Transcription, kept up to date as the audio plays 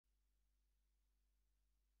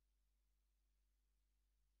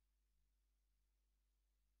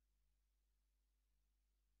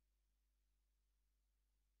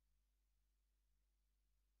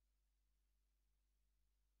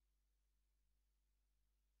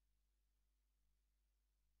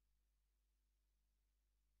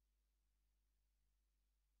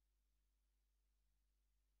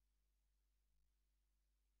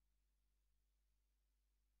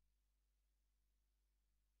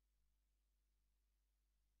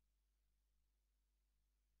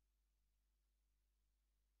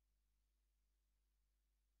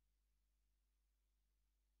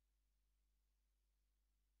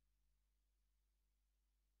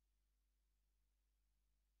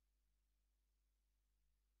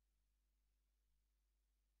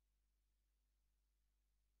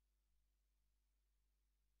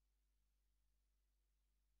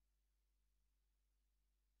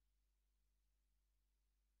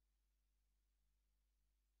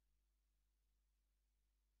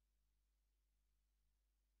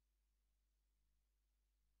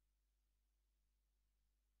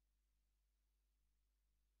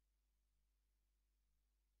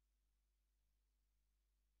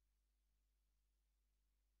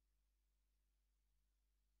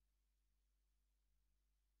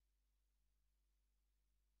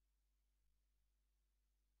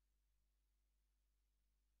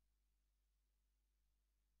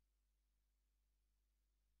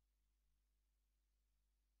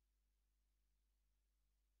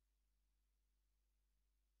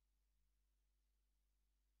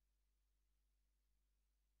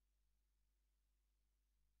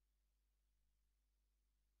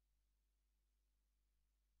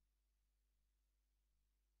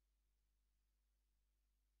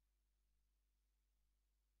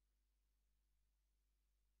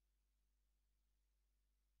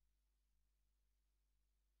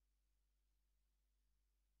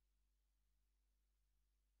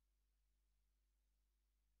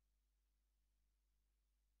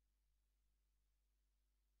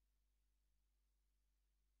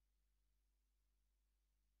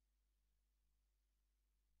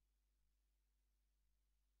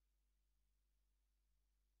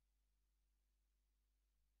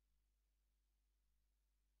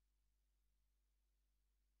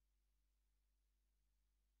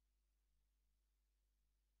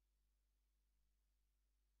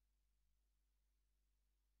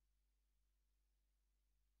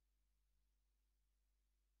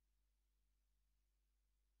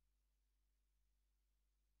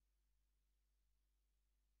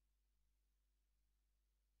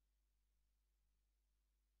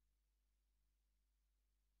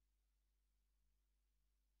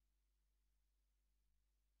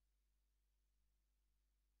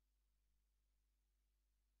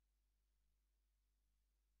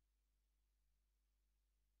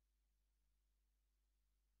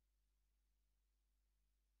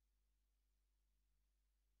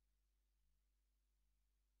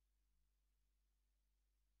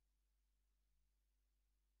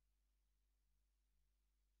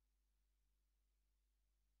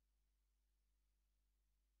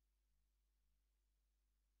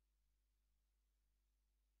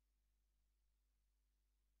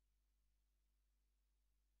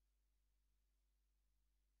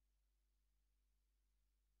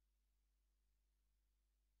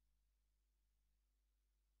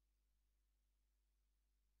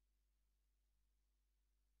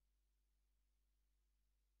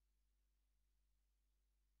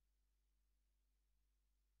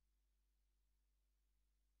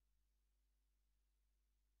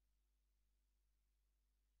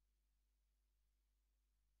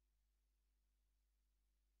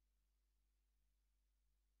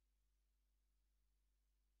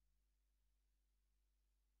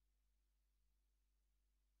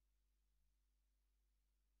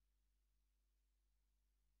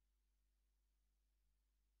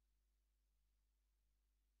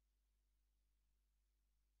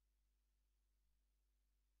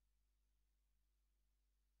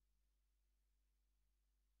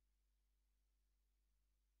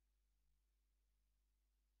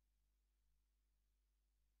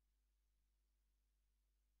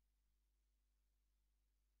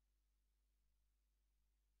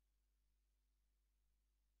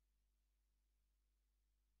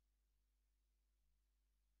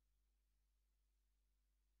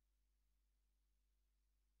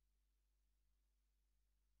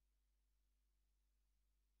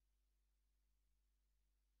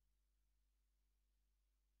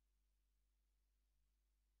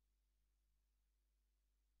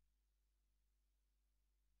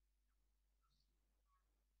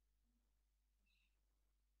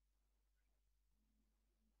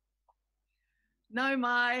No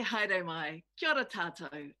mai, haere mai, kia ora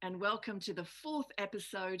tātou, and welcome to the fourth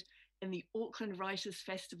episode in the Auckland Writers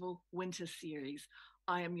Festival Winter Series.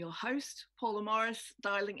 I am your host, Paula Morris,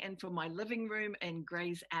 dialing in from my living room in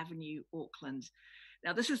Grays Avenue, Auckland.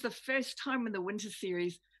 Now, this is the first time in the Winter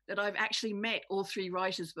Series that I've actually met all three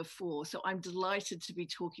writers before, so I'm delighted to be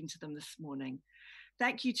talking to them this morning.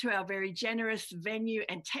 Thank you to our very generous venue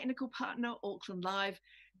and technical partner, Auckland Live,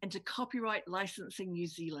 and to Copyright Licensing New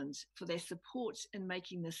Zealand for their support in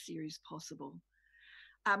making this series possible.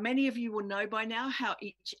 Many of you will know by now how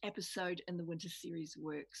each episode in the Winter Series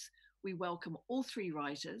works. We welcome all three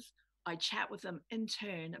writers. I chat with them in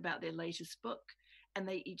turn about their latest book, and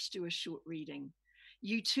they each do a short reading.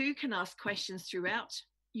 You too can ask questions throughout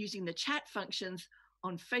using the chat functions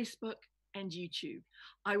on Facebook and YouTube.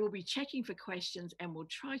 I will be checking for questions and will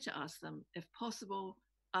try to ask them, if possible,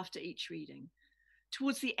 after each reading.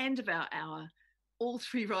 Towards the end of our hour, all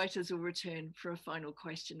three writers will return for a final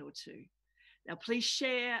question or two. Now, please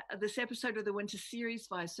share this episode of the Winter Series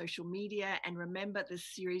via social media, and remember this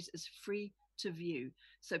series is free to view.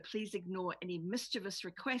 So please ignore any mischievous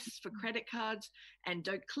requests for credit cards and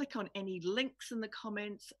don't click on any links in the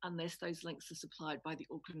comments unless those links are supplied by the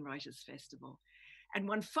Auckland Writers Festival. And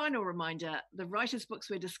one final reminder, the writers' books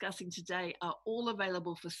we're discussing today are all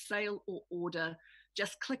available for sale or order.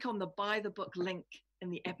 Just click on the Buy the Book link in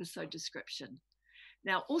the episode description.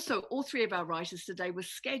 Now, also, all three of our writers today were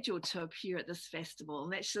scheduled to appear at this festival.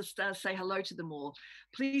 And let's just say hello to them all.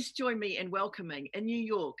 Please join me in welcoming, in New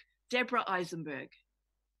York, Deborah Eisenberg.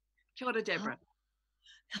 Kia ora, Deborah.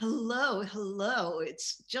 Hello.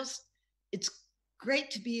 It's great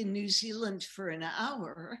to be in New Zealand for an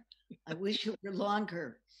hour. I wish it were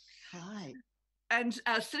longer. Hi. And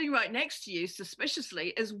sitting right next to you,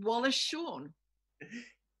 suspiciously, is Wallace Shawn.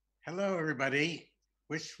 Hello, everybody.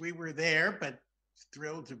 Wish we were there, but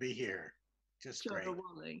thrilled to be here. Just Kia ora, great.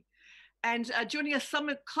 Wally. And joining us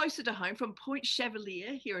somewhat closer to home from Point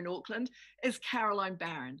Chevalier here in Auckland is Caroline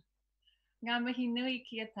Barron. Ngā mihi nui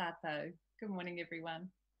kia tātou. Good morning, everyone.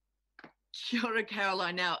 Kia ora,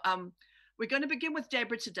 Caroline. Now, we're going to begin with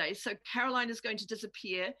Deborah today. So Caroline is going to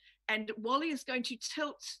disappear and Wally is going to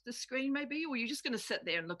tilt the screen maybe, or you're just going to sit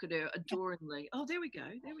there and look at her adoringly. Oh, there we go.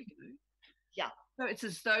 Yeah. So it's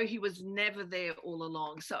as though he was never there all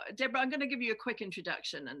along. So Deborah, I'm going to give you a quick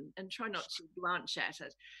introduction and try not to blanch at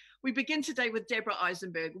it. We begin today with Deborah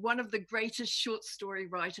Eisenberg, one of the greatest short story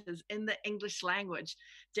writers in the English language.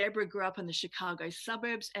 Deborah grew up in the Chicago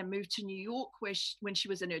suburbs and moved to New York when she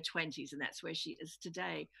was in her 20s, and that's where she is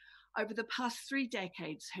today. Over the past 3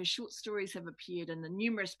 decades, her short stories have appeared in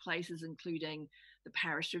numerous places, including the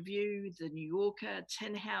Paris Review, the New Yorker,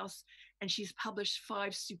 Tin House, and she's published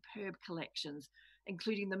 5 superb collections,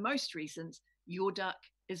 including the most recent, Your Duck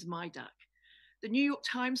is My Duck. The New York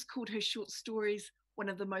Times called her short stories one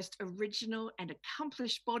of the most original and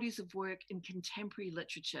accomplished bodies of work in contemporary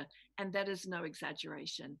literature, and that is no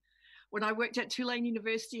exaggeration. When I worked at Tulane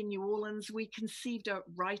University in New Orleans, we conceived a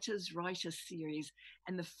Writers series,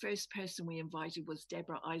 and the first person we invited was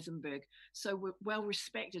Deborah Eisenberg, so well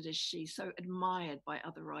respected as she, so admired by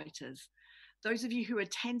other writers. Those of you who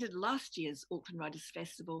attended last year's Auckland Writers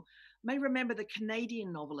Festival may remember the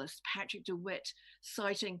Canadian novelist Patrick DeWitt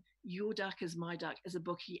citing Your Duck is My Duck as a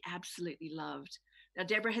book he absolutely loved. Now,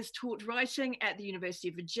 Deborah has taught writing at the University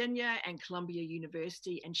of Virginia and Columbia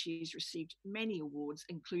University, and she's received many awards,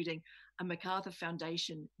 including a MacArthur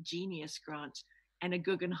Foundation Genius Grant and a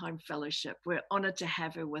Guggenheim Fellowship. We're honored to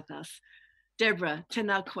have her with us. Deborah,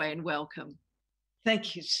 tēnā koe and welcome.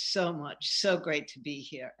 Thank you so much. So great to be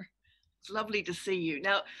here. It's lovely to see you.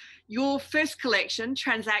 Now, your first collection,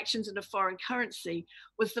 Transactions in a Foreign Currency,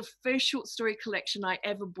 was the first short story collection I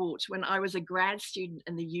ever bought when I was a grad student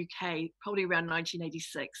in the UK, probably around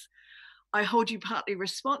 1986. I hold you partly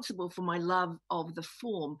responsible for my love of the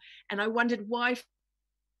form, and I wondered why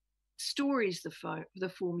stories the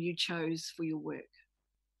form you chose for your work.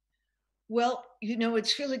 Well,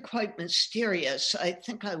 it's really quite mysterious. I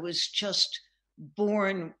think I was just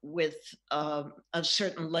born with a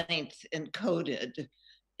certain length encoded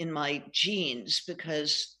in my genes,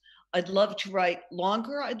 because I'd love to write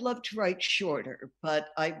longer, I'd love to write shorter, but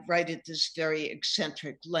I write at this very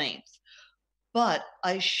eccentric length. But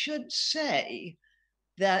I should say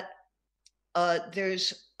that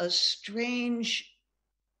there's a strange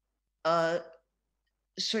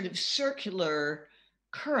sort of circular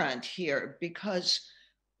current here, because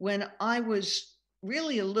when I was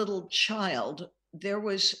really a little child, there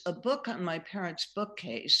was a book on my parents'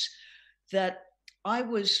 bookcase that I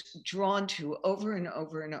was drawn to over and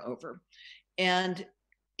over and over. And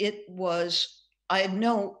it was I had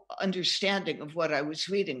no understanding of what I was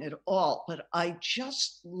reading at all, but I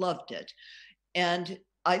just loved it. And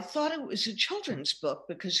I thought it was a children's book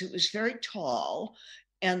because it was very tall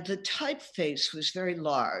and the typeface was very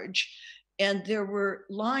large. And there were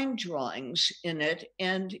line drawings in it.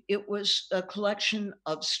 And it was a collection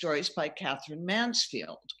of stories by Catherine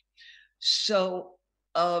Mansfield. So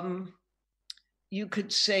you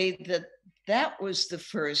could say that that was the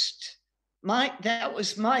first, that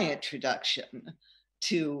was my introduction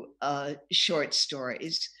to short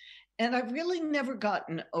stories. And I've really never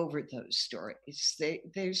gotten over those stories.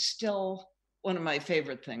 They're still one of my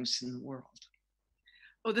favorite things in the world.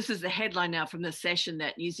 Well, this is the headline now from this session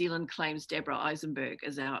that New Zealand claims Deborah Eisenberg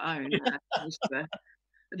as our own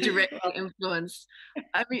directly influenced.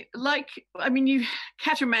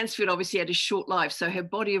 Catherine Mansfield obviously had a short life, so her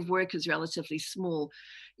body of work is relatively small.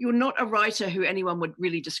 You're not a writer who anyone would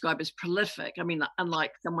really describe as prolific. I mean,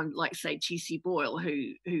 unlike someone like, say, T.C. Boyle,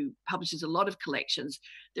 who publishes a lot of collections,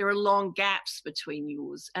 there are long gaps between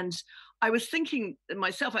yours. And I was thinking,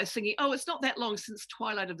 oh, it's not that long since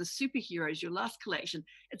Twilight of the Superheroes, your last collection.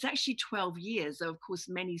 It's actually 12 years, though, of course,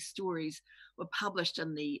 many stories were published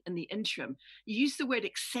in the interim. You used the word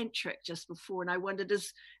eccentric just before, and I wondered,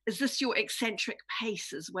 is this your eccentric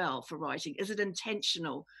pace as well for writing? Is it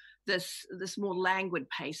intentional, this more languid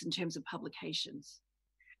pace in terms of publications?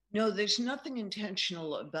 No, there's nothing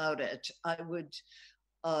intentional about it.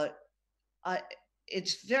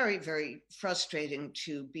 It's very, very frustrating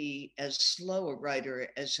to be as slow a writer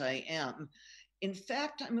as I am. In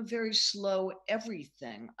fact, I'm a very slow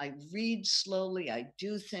everything. I read slowly, I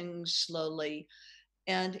do things slowly,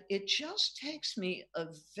 and it just takes me a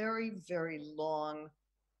very, very long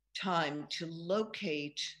time to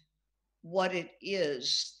locate what it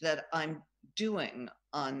is that I'm doing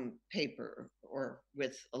on paper or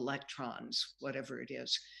with electrons, whatever it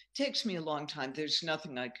is. It takes me a long time. There's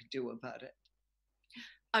nothing I could do about it.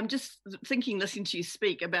 I'm just thinking, listening to you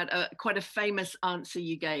speak, about quite a famous answer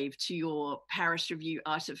you gave to your Paris Review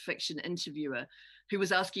Art of Fiction interviewer who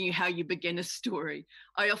was asking you how you begin a story.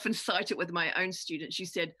 I often cite it with my own students. You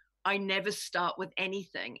said, I never start with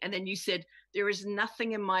anything. And then you said, there is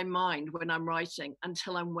nothing in my mind when I'm writing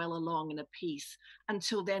until I'm well along in a piece.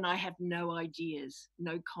 Until then, I have no ideas,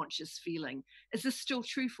 no conscious feeling. Is this still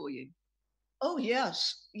true for you? Oh,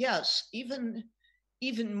 yes, even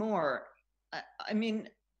more. I mean,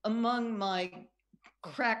 among my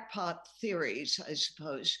crackpot theories, I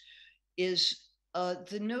suppose, is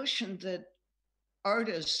the notion that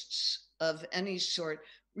artists of any sort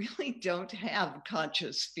really don't have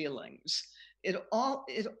conscious feelings. It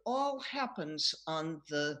all happens on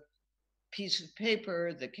the piece of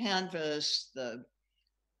paper, the canvas, the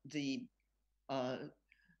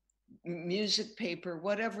music paper,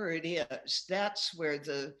 whatever it is. That's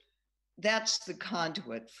the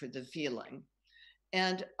conduit for the feeling.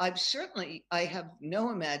 And I have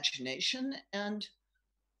no imagination and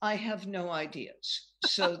I have no ideas.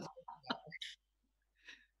 So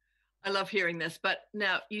I love hearing this. But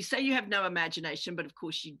now you say you have no imagination, but of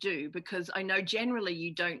course you do, because I know generally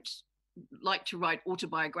you don't like to write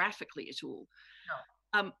autobiographically at all.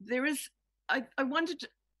 No. I wondered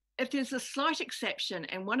if there's a slight exception,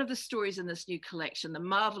 and one of the stories in this new collection, the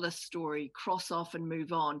marvelous story, Cross Off and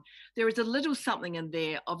Move On, there is a little something in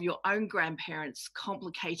there of your own grandparents'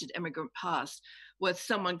 complicated immigrant past, with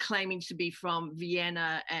someone claiming to be from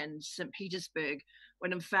Vienna and St. Petersburg,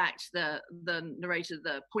 when in fact the narrator,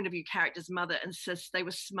 the point of view character's mother, insists they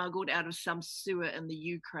were smuggled out of some sewer in the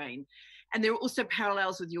Ukraine. And there are also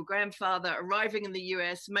parallels with your grandfather arriving in the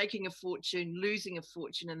US, making a fortune, losing a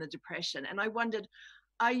fortune in the Depression. And I wondered,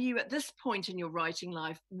 are you at this point in your writing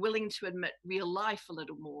life willing to admit real life a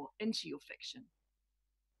little more into your fiction?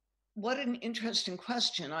 What an interesting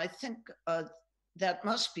question. I think that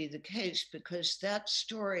must be the case, because that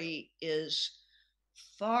story is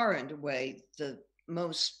far and away the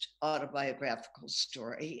most autobiographical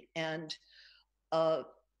story. And there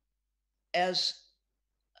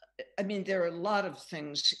are a lot of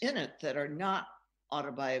things in it that are not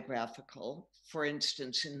autobiographical. For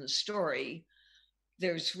instance, in the story,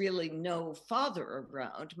 there's really no father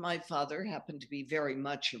around. My father happened to be very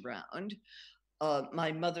much around.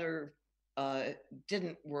 My mother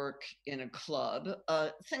didn't work in a club,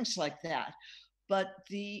 things like that. But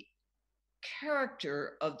the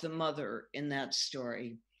character of the mother in that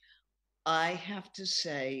story, I have to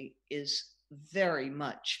say, is very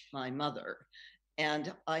much my mother.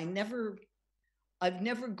 And I've never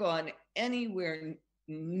gone anywhere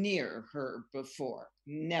near her before,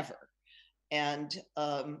 never. And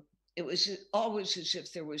it was always as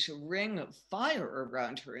if there was a ring of fire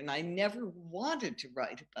around her, and I never wanted to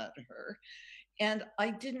write about her. And I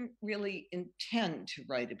didn't really intend to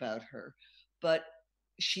write about her, but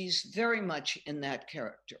she's very much in that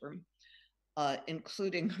character,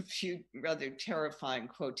 including a few rather terrifying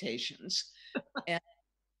quotations. And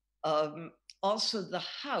also the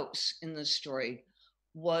house in the story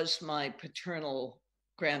was my paternal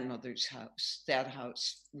grandmother's house. That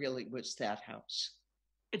house really was that house.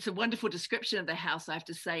 It's a wonderful description of the house, I have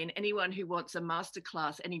to say. And anyone who wants a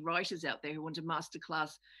masterclass, any writers out there who want a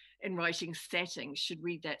masterclass in writing settings should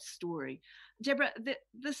read that story. Deborah,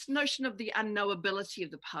 this notion of the unknowability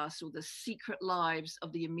of the past, or the secret lives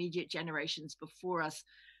of the immediate generations before us,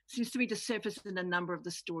 seems to me to surface in a number of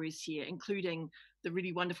the stories here, including the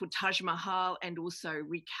really wonderful Taj Mahal and also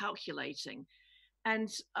Recalculating.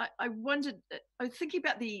 And I wondered, I was thinking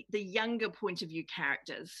about the younger point of view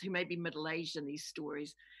characters who may be middle-aged in these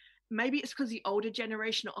stories. Maybe it's because the older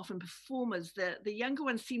generation are often performers. The younger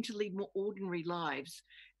ones seem to lead more ordinary lives.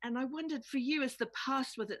 And I wondered, for you, is the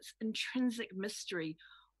past with its intrinsic mystery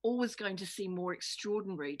always going to seem more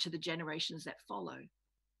extraordinary to the generations that follow?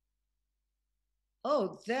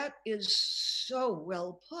 Oh, that is so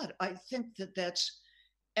well put. I think that that's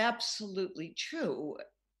absolutely true.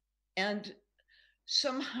 And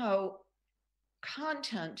somehow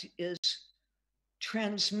content is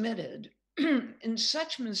transmitted in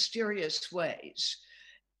such mysterious ways.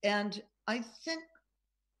 And I think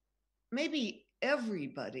maybe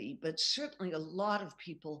everybody, but certainly a lot of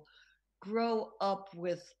people, grow up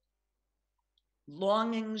with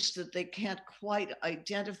longings that they can't quite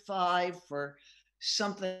identify for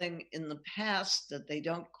something in the past that they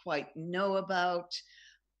don't quite know about.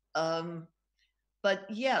 But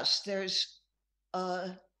yes, there's,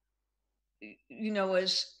 you know,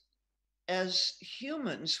 as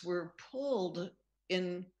humans, we're pulled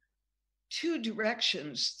in two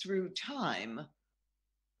directions through time,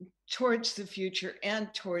 towards the future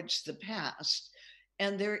and towards the past.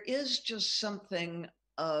 And there is just something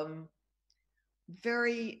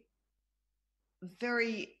very,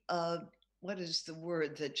 very, what is the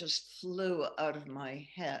word that just flew out of my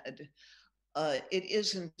head? It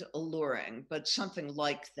isn't alluring, but something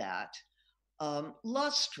like that.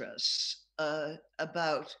 Lustrous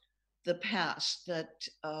about the past, that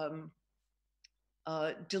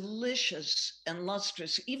delicious and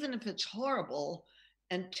lustrous, even if it's horrible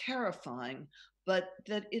and terrifying, but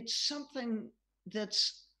that it's something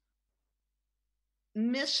that's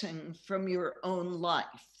missing from your own life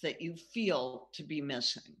that you feel to be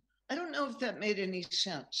missing. I don't know if that made any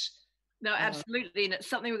sense. No, absolutely. And it's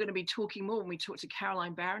something we're going to be talking more when we talk to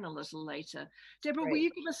Caroline Barron a little later. Deborah, Great. Will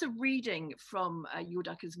you give us a reading from Your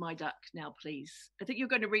Duck is My Duck now, please? I think you're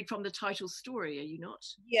going to read from the title story, are you not?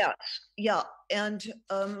 Yeah, yeah. And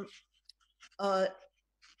I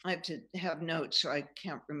have to have notes, so I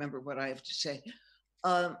can't remember what I have to say.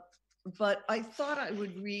 But I thought I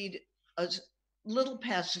would read a little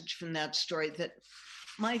passage from that story that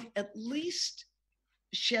might at least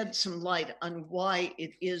shed some light on why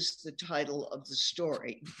it is the title of the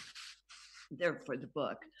story, therefore the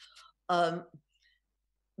book.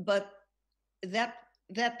 But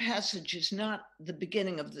that passage is not the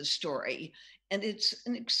beginning of the story, and it's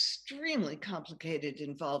an extremely complicated,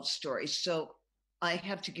 involved story. So I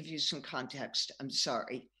have to give you some context. I'm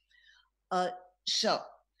sorry. So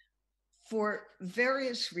for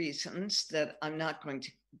various reasons that I'm not going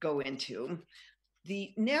to go into,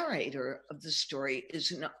 the narrator of the story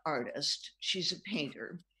is an artist. She's a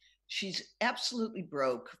painter. She's absolutely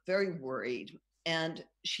broke, very worried, and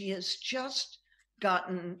she has just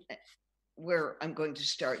gotten where I'm going to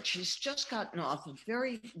start. She's just gotten off a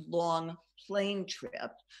very long plane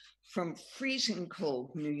trip from freezing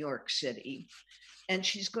cold New York City, and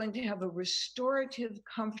she's going to have a restorative,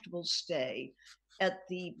 comfortable stay at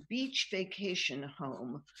the beach vacation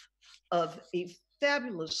home of a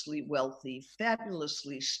fabulously wealthy,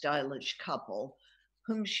 fabulously stylish couple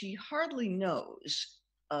whom she hardly knows.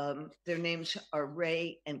 Their names are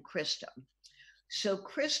Ray and Krista. So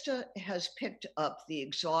Krista has picked up the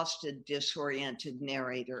exhausted, disoriented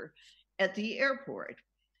narrator at the airport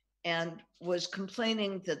and was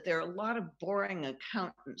complaining that there are a lot of boring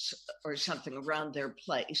accountants or something around their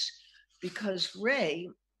place because Ray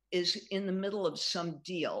is in the middle of some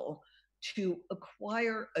deal to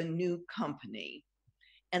acquire a new company.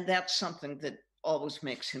 And that's something that always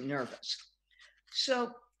makes him nervous.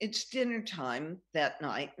 So it's dinner time that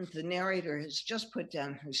night, and the narrator has just put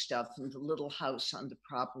down her stuff in the little house on the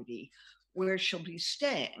property where she'll be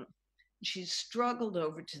staying. She's struggled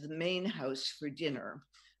over to the main house for dinner,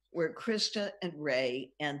 where Krista and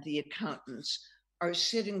Ray and the accountants are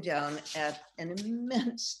sitting down at an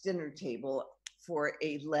immense dinner table for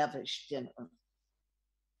a lavish dinner.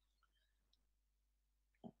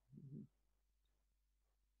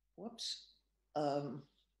 whoops.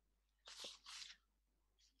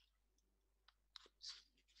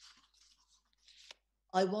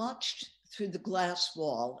 I watched through the glass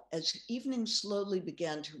wall as evening slowly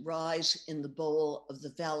began to rise in the bowl of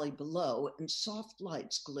the valley below and soft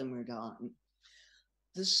lights glimmered on.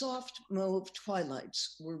 The soft mauve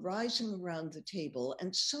twilights were rising around the table,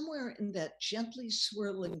 and somewhere in that gently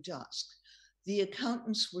swirling dusk, the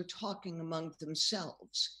accountants were talking among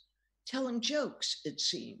themselves, telling jokes, it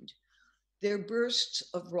seemed. Their bursts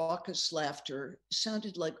of raucous laughter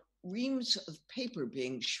sounded like reams of paper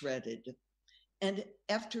being shredded. And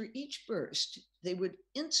after each burst, they would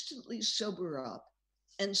instantly sober up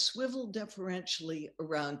and swivel deferentially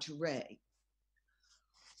around to Ray.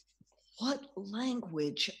 "What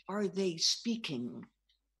language are they speaking?"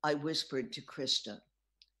 I whispered to Krista.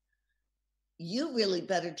 "You really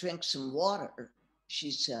better drink some water,"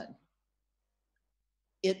 she said.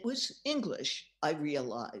 It was English, I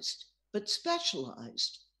realized, but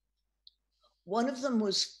specialized. One of them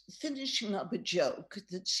was finishing up a joke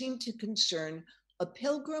that seemed to concern a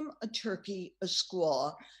pilgrim, a turkey, a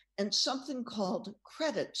squaw, and something called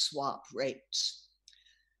credit swap rates.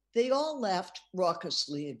 They all laughed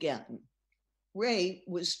raucously again. Ray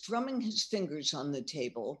was drumming his fingers on the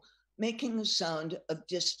table, making a sound of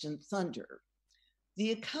distant thunder.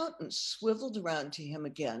 The accountants swiveled around to him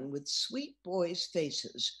again with sweet boys'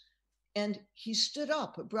 faces, and he stood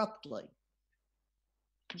up abruptly.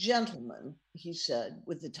 "Gentlemen," he said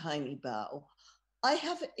with a tiny bow, "I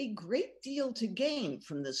have a great deal to gain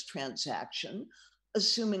from this transaction,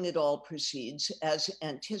 assuming it all proceeds as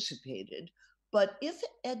anticipated. But if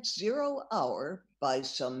at 0 hour, by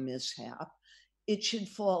some mishap, it should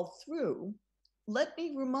fall through, let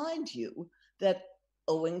me remind you that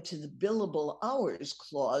owing to the billable hours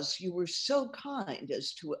clause you were so kind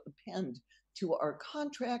as to append to our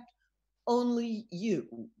contract, only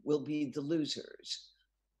you will be the losers.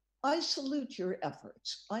 I salute your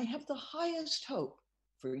efforts. I have the highest hope,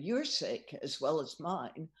 for your sake as well as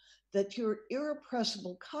mine, that your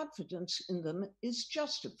irrepressible confidence in them is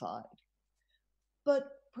justified.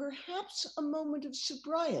 But perhaps a moment of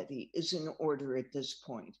sobriety is in order at this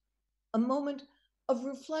point, a moment of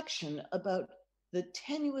reflection about the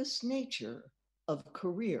tenuous nature of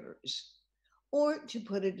careers. Or to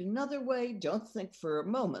put it another way, don't think for a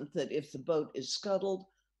moment that if the boat is scuttled,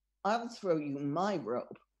 I'll throw you my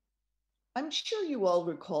rope. I'm sure you all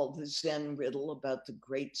recall the Zen riddle about the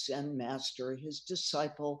great Zen master, his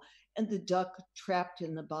disciple, and the duck trapped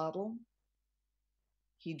in the bottle."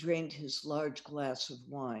 He drained his large glass of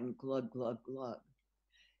wine, glug, glug, glug.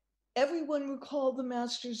 "Everyone recall the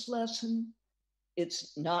master's lesson?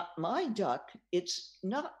 It's not my duck, it's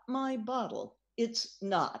not my bottle, it's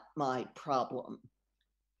not my problem."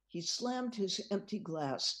 He slammed his empty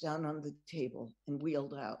glass down on the table and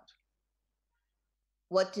wheeled out.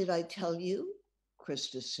 "What did I tell you?"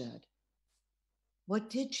 Krista said. What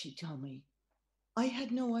did she tell me? I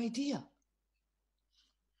had no idea.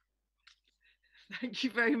 Thank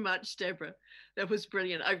you very much, Deborah. That was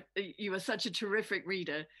brilliant. You are such a terrific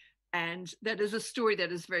reader. And that is a story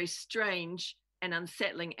that is very strange and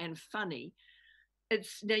unsettling and funny.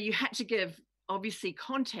 Now you had to give, obviously,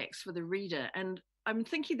 context for the reader. And I'm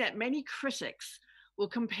thinking that many critics will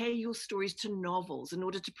compare your stories to novels in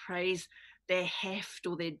order to praise their heft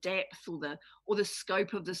or their depth or the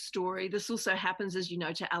scope of the story. This also happens, as you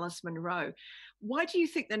know, to Alice Munro. Why do you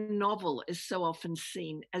think the novel is so often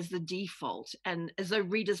seen as the default, and as though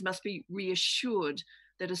readers must be reassured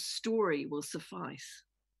that a story will suffice?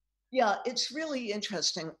 Yeah, it's really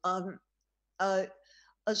interesting. A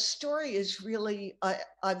story is really,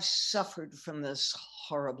 I've suffered from this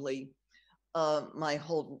horribly my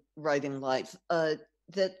whole writing life,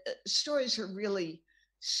 that stories are really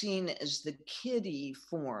seen as the kiddie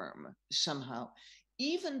form somehow,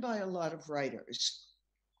 even by a lot of writers.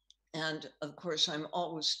 And of course, I'm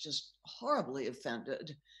always just horribly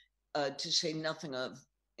offended, to say nothing of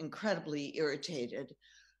incredibly irritated,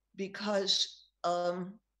 because,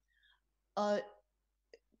 and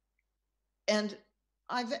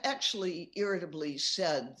I've actually irritably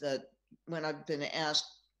said that when I've been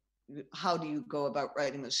asked, how do you go about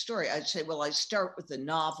writing a story? I'd say, well, I start with a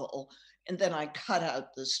novel and then I cut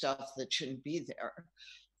out the stuff that shouldn't be there.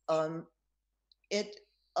 I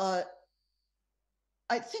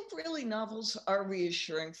think really novels are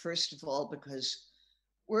reassuring, first of all, because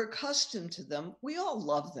we're accustomed to them. We all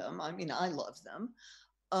love them. I mean, I love them,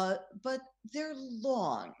 but they're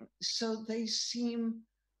long, so they seem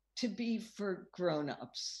to be for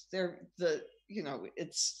grown-ups. They're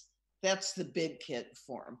that's the big kid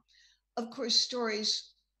form. Of course,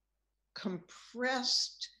 stories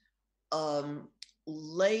compressed,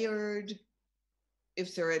 layered,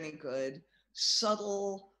 if they're any good,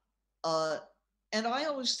 subtle. And I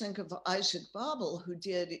always think of Isaac Babel, who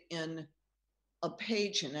did in a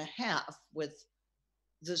page and a half with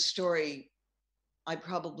the story I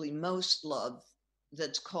probably most love,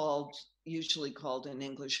 that's usually called in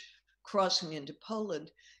English, Crossing into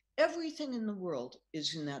Poland. Everything in the world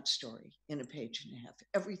is in that story in a page and a half.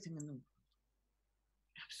 Everything in the world.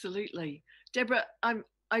 Absolutely. Deborah,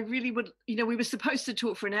 I really would, we were supposed to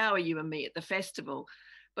talk for an hour, you and me, at the festival,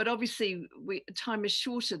 but obviously time is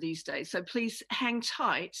shorter these days. So please hang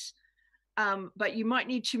tight. But you might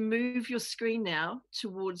need to move your screen now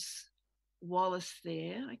towards Wallace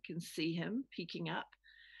there. I can see him peeking up.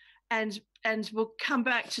 And we'll come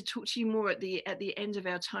back to talk to you more at the end of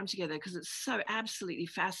our time together, because it's so absolutely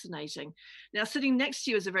fascinating. Now, sitting next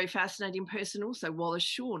to you is a very fascinating person also, Wallace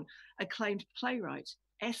Shawn, acclaimed playwright,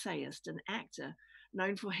 essayist, and actor,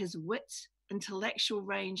 known for his wit, intellectual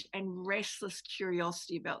range, and restless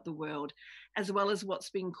curiosity about the world, as well as what's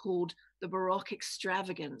been called the Baroque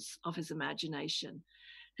extravagance of his imagination.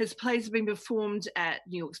 His plays have been performed at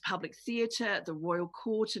New York's Public Theatre, the Royal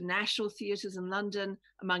Court, and National Theatres in London,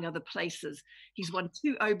 among other places. He's won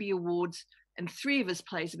 2 Obie Awards, and 3 of his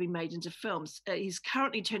plays have been made into films. He's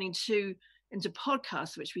currently turning 2 into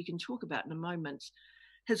podcasts, which we can talk about in a moment.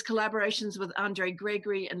 His collaborations with Andre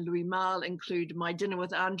Gregory and Louis Malle include My Dinner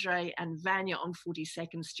with Andre and Vanya on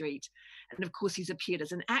 42nd Street. And of course, he's appeared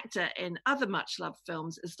as an actor in other much-loved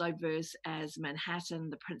films as diverse as Manhattan,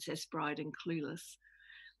 The Princess Bride, and Clueless.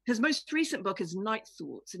 His most recent book is Night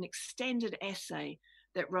Thoughts, an extended essay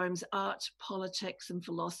that roams art, politics, and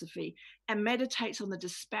philosophy, and meditates on the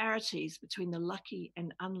disparities between the lucky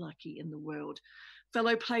and unlucky in the world.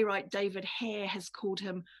 Fellow playwright David Hare has called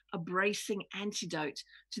him a bracing antidote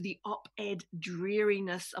to the op-ed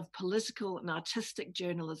dreariness of political and artistic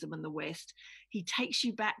journalism in the West. He takes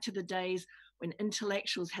you back to the days when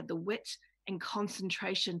intellectuals had the wit and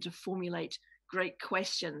concentration to formulate great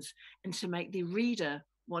questions and to make the reader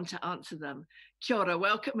want to answer them. Kia ora,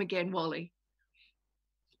 welcome again, Wally.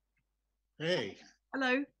 Hey.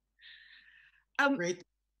 Hello. Great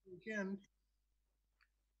again.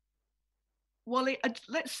 Wally,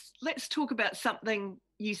 let's talk about something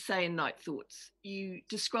you say in Night Thoughts. You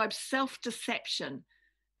describe self-deception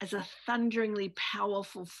as a thunderingly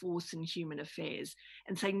powerful force in human affairs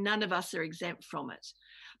and say none of us are exempt from it.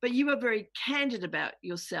 But you are very candid about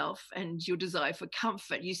yourself and your desire for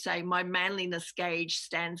comfort. You say, my manliness gauge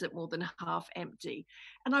stands at more than half empty.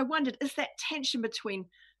 And I wondered, is that tension between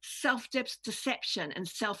self-deception and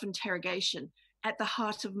self-interrogation at the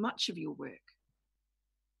heart of much of your work?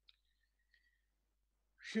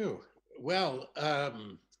 Phew. Well,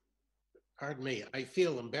 pardon me, I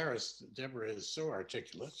feel embarrassed. Deborah is so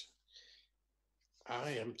articulate.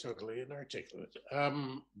 I am totally inarticulate.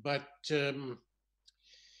 But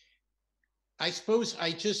I suppose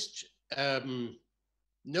I just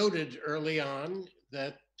noted early on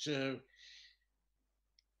that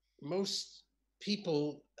most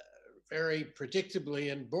people very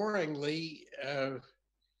predictably and boringly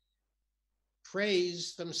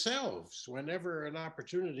praise themselves whenever an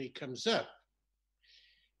opportunity comes up.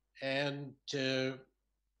 And I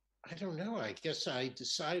don't know, I guess I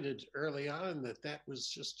decided early on that that was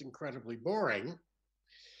just incredibly boring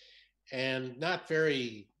and not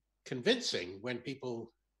very convincing when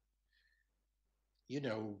people,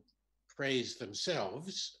 praise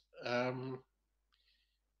themselves.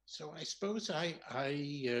 So I suppose I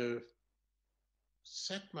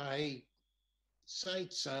set my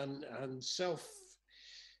sights on self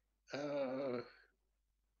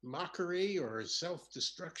mockery or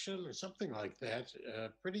self-destruction or something like that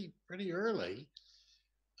pretty early,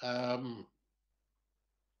 and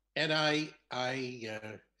I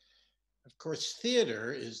of course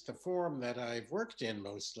theater is the form that I've worked in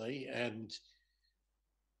mostly, and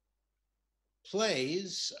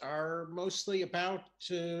plays are mostly about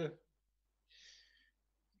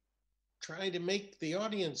trying to make the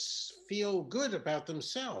audience feel good about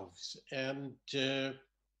themselves. And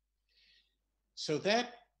so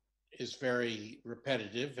that is very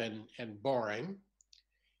repetitive and boring.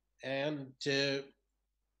 And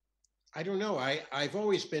I don't know, I've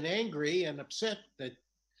always been angry and upset that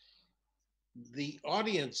the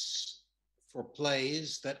audience for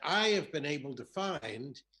plays that I have been able to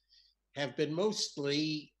find have been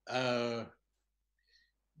mostly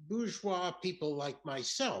bourgeois people like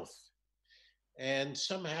myself. And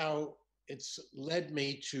somehow it's led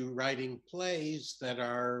me to writing plays that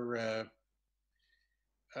are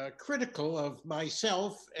critical of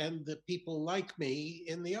myself and the people like me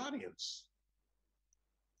in the audience.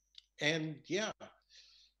 And yeah,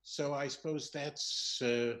 so I suppose that's,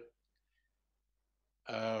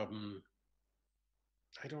 I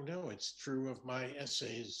don't know, it's true of my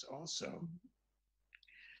essays also.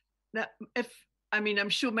 Now, I'm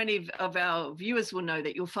sure many of our viewers will know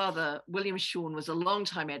that your father, William Shawn, was a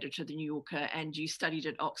longtime editor of the New Yorker, and you studied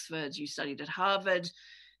at Oxford, you studied at Harvard.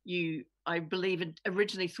 You, I believe,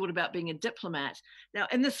 originally thought about being a diplomat. Now,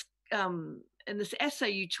 in this essay,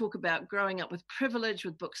 you talk about growing up with privilege,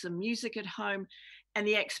 with books and music at home, and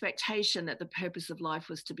the expectation that the purpose of life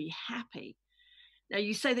was to be happy. Now,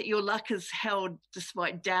 you say that your luck is held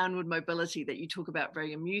despite downward mobility that you talk about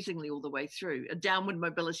very amusingly all the way through, a downward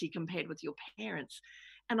mobility compared with your parents.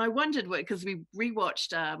 And I wondered, because we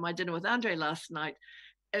rewatched My Dinner with Andre last night,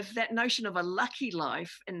 if that notion of a lucky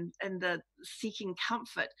life and the seeking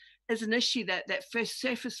comfort is an issue that first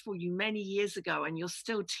surfaced for you many years ago, and you're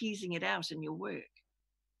still teasing it out in your work.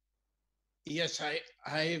 Yes,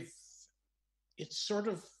 it's sort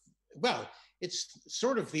of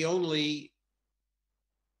the only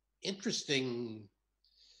interesting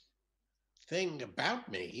thing about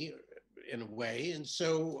me in a way. And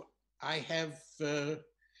so I've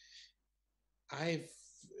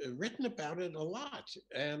written about it a lot.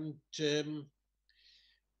 And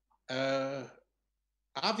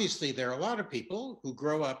obviously there are a lot of people who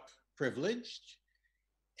grow up privileged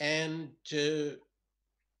and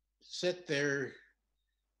set their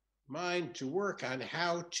mind to work on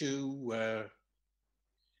how to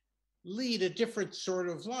lead a different sort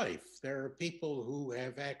of life. There are people who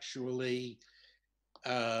have actually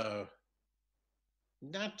not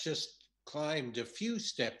just climbed a few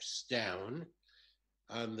steps down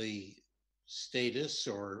on the status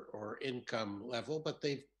or income level, but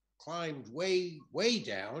they've climbed way, way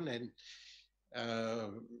down, and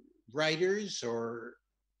writers or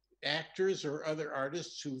actors or other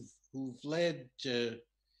artists who've led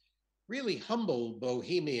really humble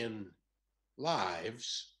bohemian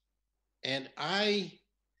lives. And I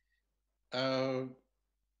don't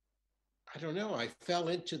know, I fell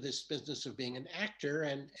into this business of being an actor,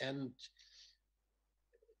 and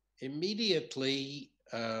immediately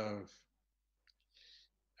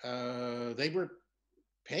they were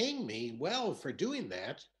paying me well for doing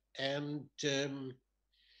that. And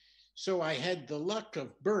so I had the luck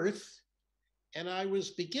of birth, and I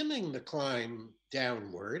was beginning the climb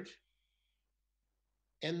downward.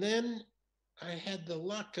 And then I had the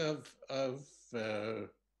luck of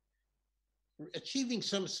achieving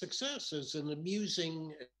some success as an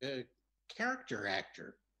amusing character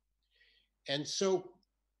actor. And so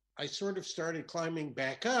I sort of started climbing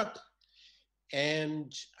back up,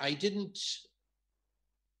 and I didn't,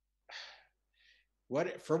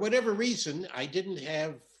 for whatever reason, I didn't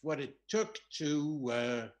have what it took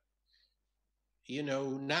to,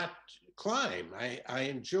 not climb. I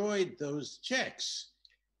enjoyed those checks.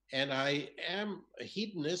 And I am a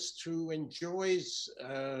hedonist who enjoys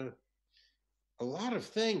a lot of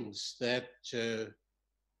things that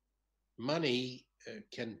money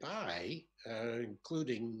can buy,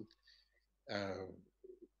 including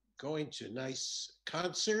going to nice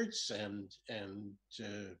concerts and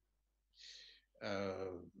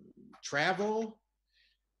travel,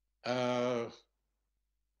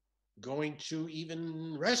 going to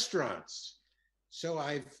even restaurants. So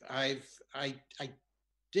I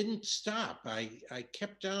didn't stop. I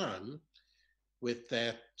kept on with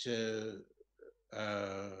that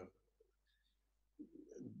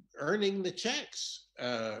earning the checks,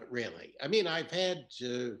 really. I mean, I've had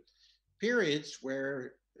periods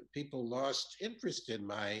where people lost interest in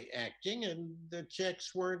my acting and the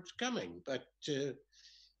checks weren't coming. But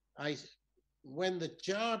when the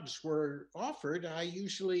jobs were offered, I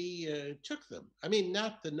usually took them. I mean,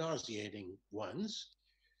 not the nauseating ones,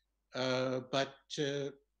 but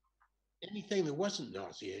anything that wasn't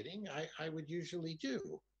nauseating, I would usually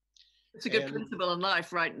do. It's a good principle in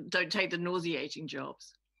life, right? Don't take the nauseating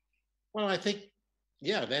jobs. Well, I think,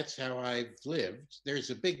 yeah, that's how I've lived. There's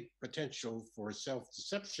a big potential for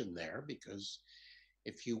self-deception there, because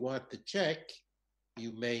if you want the check,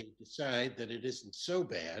 you may decide that it isn't so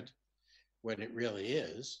bad when it really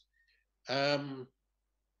is. But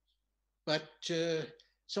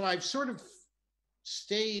so I've sort of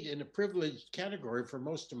stayed in a privileged category for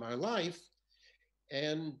most of my life.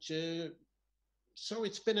 And so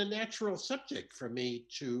it's been a natural subject for me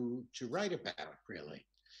to write about, really.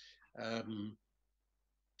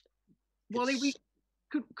 Wally,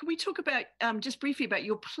 could we talk about, just briefly, about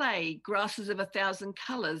your play, Grasses of a Thousand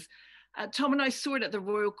Colours? Tom and I saw it at the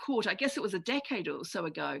Royal Court, I guess it was a decade or so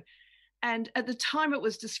ago. And at the time it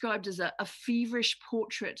was described as a feverish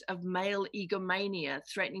portrait of male egomania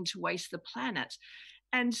threatening to waste the planet.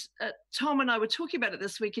 And Tom and I were talking about it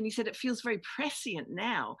this week, and he said it feels very prescient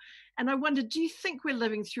now. And I wondered, do you think we're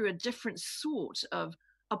living through a different sort of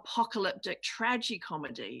apocalyptic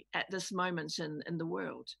tragicomedy at this moment in the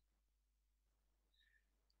world?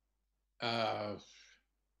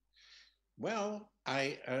 Well,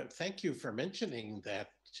 I thank you for mentioning that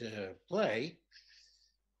play.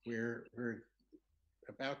 We're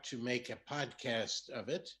about to make a podcast of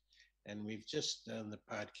it, and we've just done the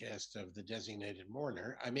podcast of The Designated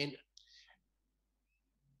Mourner. I mean,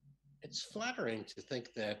 it's flattering to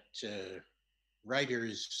think that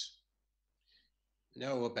writers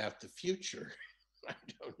know about the future. I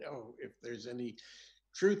don't know if there's any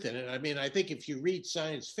truth in it. I mean, I think if you read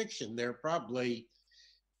science fiction, there are probably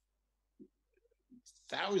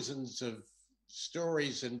thousands of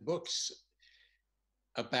stories and books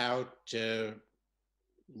about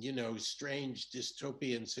strange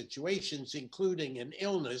dystopian situations, including an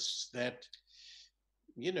illness that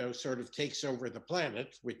sort of takes over the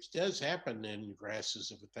planet, which does happen in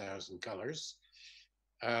Grasses of a Thousand Colors.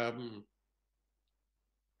 I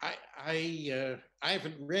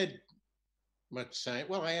haven't read much science.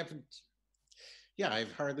 Well, I haven't. Yeah,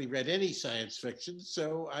 I've hardly read any science fiction,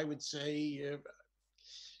 so I would say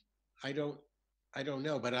I don't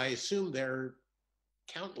know, but I assume there are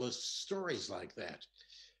countless stories like that.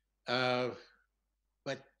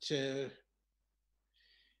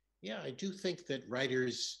 Yeah, I do think that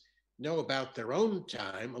writers know about their own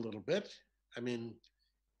time a little bit. I mean,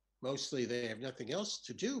 mostly they have nothing else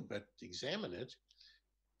to do but examine it.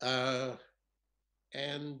 So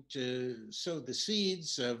the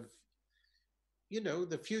seeds of,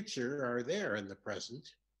 the future are there in the present.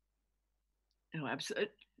 Oh, absolutely.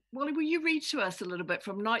 Wally, will you read to us a little bit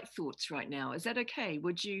from Night Thoughts right now? Is that okay?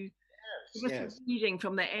 Would you give us a reading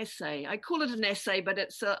from the essay? I call it an essay, but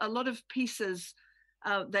it's a lot of pieces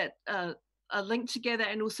that are linked together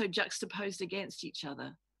and also juxtaposed against each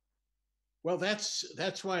other. Well, that's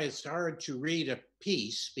why it's hard to read a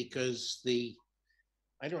piece, because the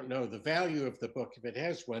value of the book, if it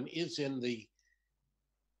has one, is in the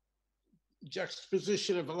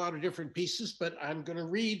juxtaposition of a lot of different pieces. But I'm going to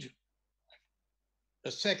read a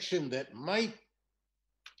section that might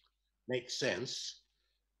make sense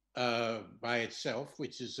by itself,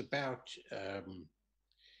 which is about,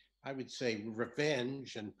 I would say,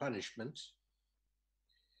 revenge and punishment.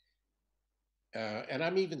 And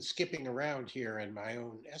I'm even skipping around here in my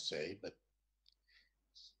own essay, but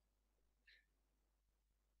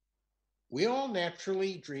we all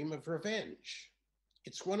naturally dream of revenge.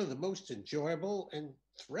 It's one of the most enjoyable and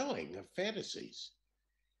thrilling of fantasies.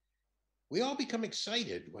 We all become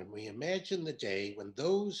excited when we imagine the day when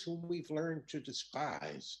those whom we've learned to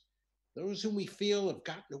despise, those whom we feel have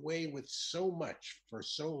gotten away with so much for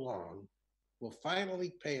so long, will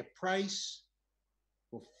finally pay a price,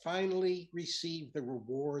 will finally receive the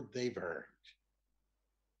reward they've earned.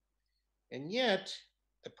 And yet,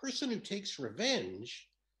 the person who takes revenge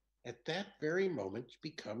at that very moment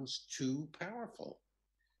becomes too powerful.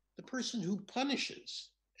 The person who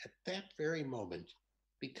punishes at that very moment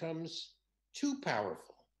becomes too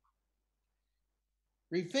powerful.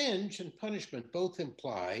 Revenge and punishment both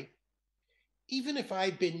imply, even if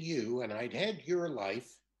I'd been you and I'd had your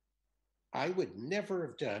life, I would never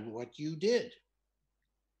have done what you did.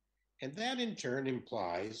 And that in turn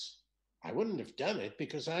implies, I wouldn't have done it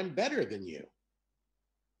because I'm better than you.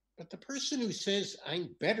 But the person who says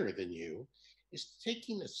I'm better than you is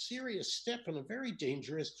taking a serious step in a very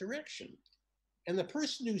dangerous direction. And the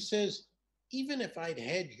person who says, even if I'd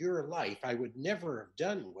had your life, I would never have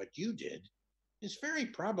done what you did, is very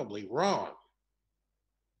probably wrong.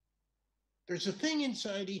 There's a thing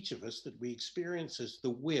inside each of us that we experience as the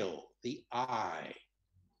will, the I.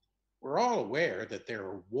 We're all aware that there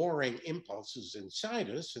are warring impulses inside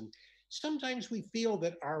us, and sometimes we feel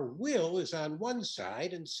that our will is on one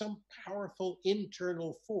side and some powerful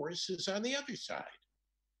internal force is on the other side.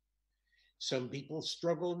 Some people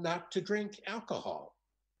struggle not to drink alcohol.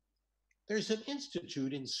 There's an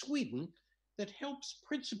institute in Sweden that helps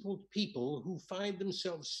principled people who find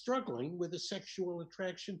themselves struggling with a sexual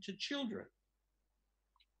attraction to children.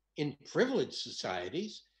 In privileged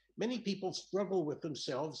societies, many people struggle with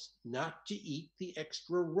themselves not to eat the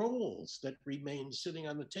extra rolls that remain sitting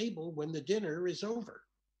on the table when the dinner is over.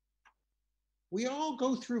 We all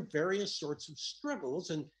go through various sorts of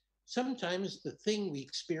struggles, and sometimes the thing we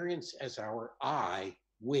experience as our I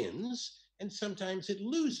wins, and sometimes it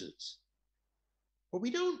loses. What we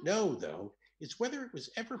don't know, though, is whether it was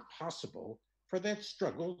ever possible for that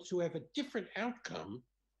struggle to have a different outcome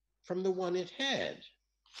from the one it had.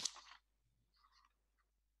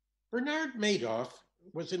 Bernard Madoff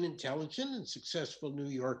was an intelligent and successful New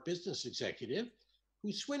York business executive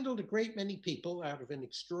who swindled a great many people out of an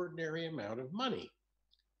extraordinary amount of money.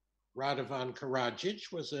 Radovan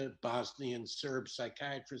Karadzic was a Bosnian Serb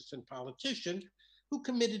psychiatrist and politician who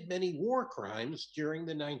committed many war crimes during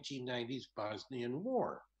the 1990s Bosnian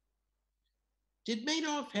War. Did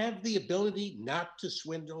Madoff have the ability not to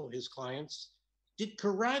swindle his clients? Did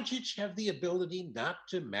Karadzic have the ability not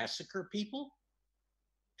to massacre people?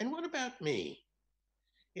 And what about me?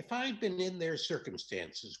 If I'd been in their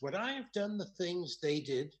circumstances, would I have done the things they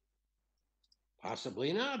did?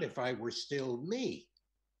 Possibly not if I were still me.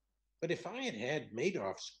 But if I had had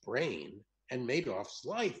Madoff's brain and Madoff's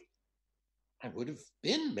life, I would have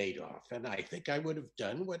been Madoff, and I think I would have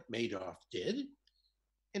done what Madoff did.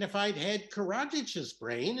 And if I'd had Karadzic's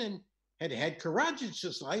brain and had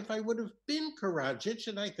Karadzic's life, I would have been Karadzic,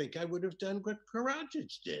 and I think I would have done what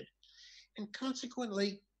Karadzic did. And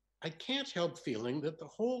consequently, I can't help feeling that the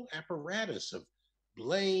whole apparatus of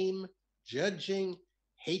blame, judging,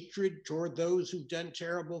 hatred toward those who've done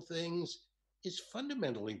terrible things is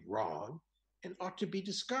fundamentally wrong and ought to be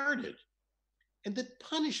discarded. And that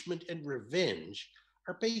punishment and revenge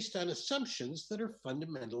are based on assumptions that are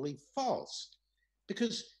fundamentally false,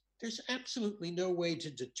 because there's absolutely no way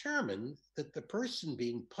to determine that the person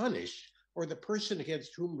being punished or the person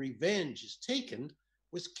against whom revenge is taken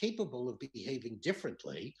was capable of behaving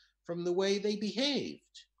differently from the way they behaved.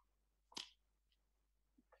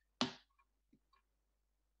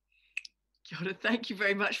 Thank you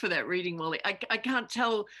very much for that reading, Wally. I can't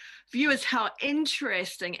tell viewers how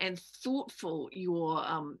interesting and thoughtful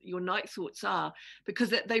your night thoughts are,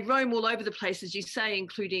 because they roam all over the place, as you say,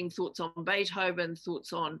 including thoughts on Beethoven,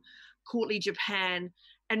 thoughts on courtly Japan,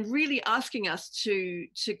 and really asking us to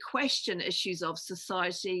question issues of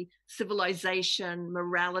society, civilization,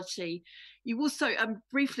 morality. You also,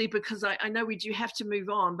 briefly, because I know we do have to move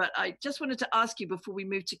on, but I just wanted to ask you before we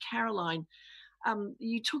move to Caroline,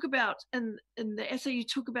 you talk about, in the essay, you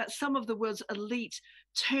talk about some of the world's elite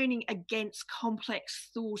turning against complex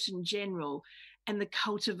thought in general and the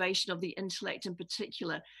cultivation of the intellect in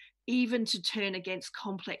particular, even to turn against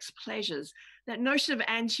complex pleasures. That notion of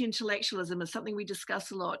anti-intellectualism is something we discuss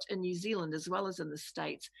a lot in New Zealand as well as in the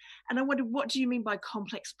States. And I wonder, what do you mean by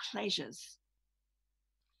complex pleasures?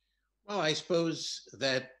 Well, I suppose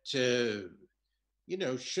that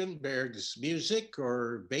Schoenberg's music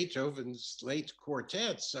or Beethoven's late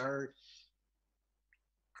quartets are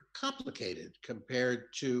complicated compared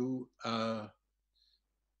to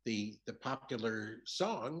the popular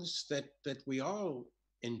songs that we all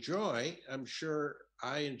enjoy. I'm sure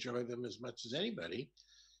I enjoy them as much as anybody,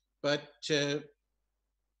 but and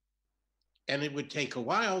it would take a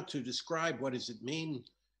while to describe what does it mean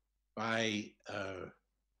by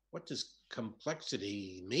what does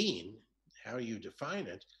complexity mean, how you define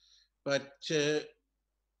it, but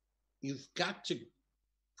you've got to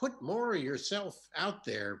put more of yourself out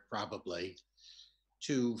there probably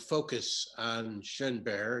to focus on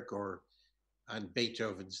Schoenberg or on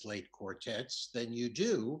Beethoven's late quartets than you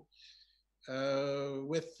do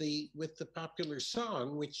with the popular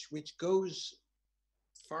song, which goes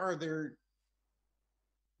farther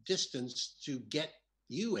distance to get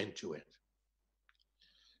you into it.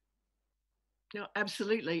 No,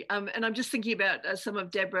 absolutely. And I'm just thinking about some of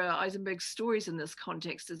Deborah Eisenberg's stories in this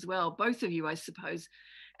context as well. Both of you, I suppose,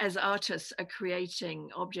 as artists are creating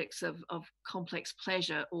objects of complex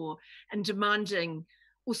pleasure and demanding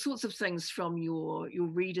all sorts of things from your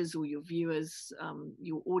readers or your viewers,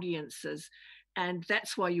 your audiences. And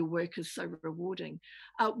that's why your work is so rewarding.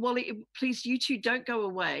 Wally, please, you two don't go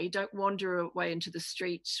away. Don't wander away into the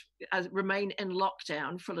street. Remain in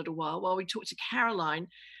lockdown for a little while we talk to Caroline.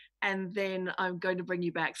 And then I'm going to bring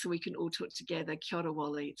you back so we can all talk together. Kia ora,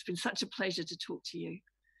 Wally. It's been such a pleasure to talk to you.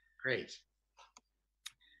 Great.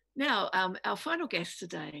 Now, our final guest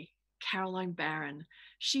today, Caroline Barron.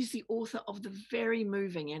 She's the author of the very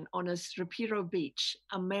moving and honest Ripiro Beach,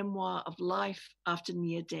 a memoir of life after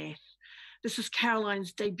near death. This is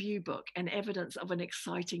Caroline's debut book and evidence of an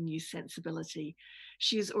exciting new sensibility.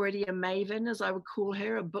 She is already a maven, as I would call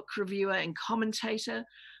her, a book reviewer and commentator,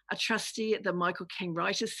 a trustee at the Michael King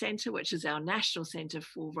Writers Centre, which is our national centre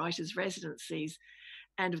for writers' residencies,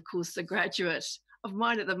 and of course, a graduate of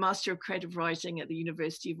mine at the Master of Creative Writing at the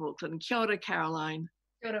University of Auckland. Kia ora, Caroline.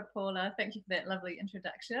 Kia ora, Paula. Thank you for that lovely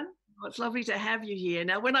introduction. Well, it's lovely to have you here.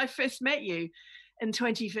 Now, when I first met you, in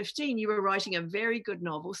 2015, you were writing a very good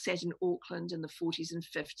novel set in Auckland in the 40s and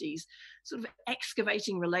 50s, sort of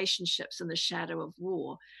excavating relationships in the shadow of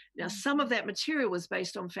war. Now, some of that material was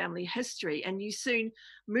based on family history, and you soon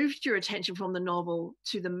moved your attention from the novel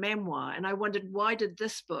to the memoir. And I wondered, why did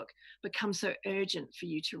this book become so urgent for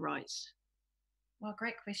you to write? Well,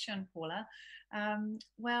 great question, Paula.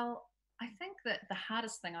 Well, I think that the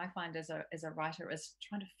hardest thing I find as a writer is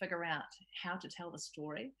trying to figure out how to tell the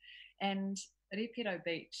story. And Ripiro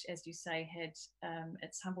Beach, as you say, had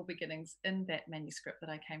its humble beginnings in that manuscript that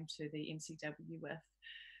I came to the MCW with.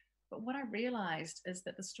 But what I realized is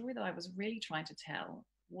that the story that I was really trying to tell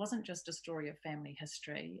wasn't just a story of family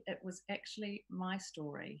history. It was actually my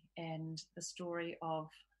story and the story of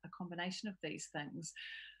a combination of these things.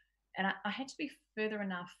 And I had to be further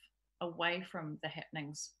enough away from the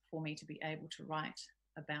happenings for me to be able to write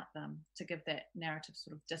about them, to give that narrative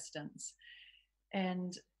sort of distance.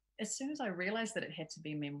 And as soon as I realized that it had to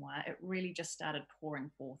be memoir, it really just started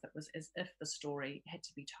pouring forth. It was as if the story had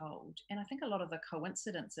to be told. And I think a lot of the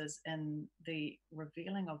coincidences in the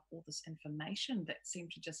revealing of all this information that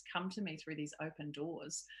seemed to just come to me through these open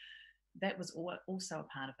doors, that was also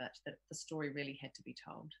a part of it, that the story really had to be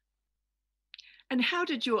told. And how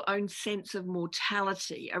did your own sense of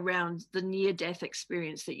mortality around the near-death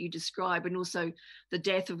experience that you describe, and also the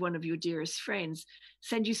death of one of your dearest friends,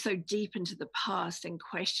 send you so deep into the past and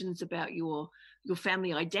questions about your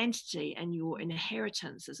family identity and your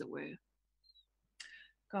inheritance, as it were?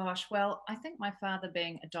 Gosh, well, I think my father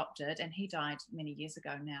being adopted, and he died many years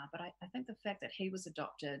ago now, but I think the fact that he was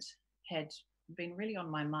adopted had been really on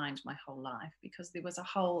my mind my whole life, because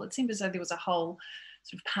it seemed as though there was a whole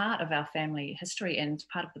sort of part of our family history and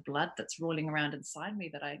part of the blood that's rolling around inside me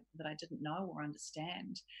that I didn't know or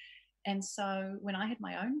understand. And so when I had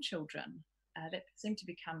my own children, that seemed to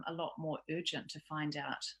become a lot more urgent to find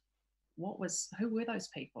out who were those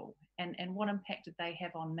people and what impact did they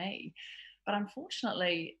have on me. But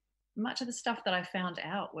unfortunately, much of the stuff that I found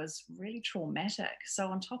out was really traumatic. So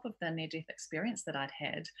on top of the near-death experience that I'd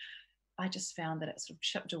had, I just found that it sort of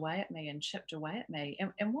chipped away at me.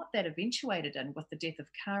 And what that eventuated in, with the death of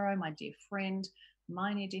Caro, my dear friend,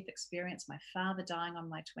 my near-death experience, my father dying on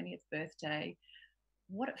my 20th birthday,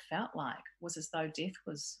 what it felt like was as though death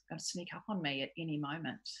was going to sneak up on me at any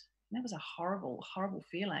moment. And that was a horrible, horrible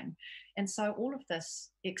feeling. And so all of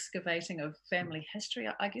this excavating of family history,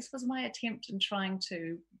 I guess, was my attempt in trying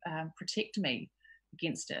to protect me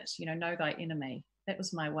against it. Know thy enemy. That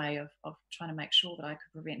was my way of trying to make sure that I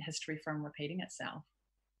could prevent history from repeating itself.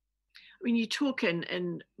 I mean, you talk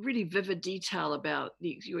in really vivid detail about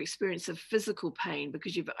your experience of physical pain,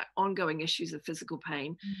 because you've ongoing issues of physical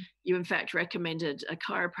pain. You, in fact, recommended a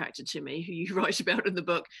chiropractor to me, who you write about in the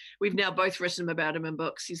book. We've now both written about him in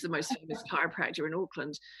books. He's the most famous chiropractor in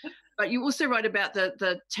Auckland. But you also write about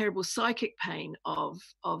the terrible psychic pain of,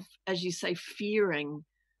 as you say, fearing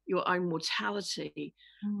your own mortality.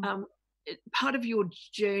 Part of your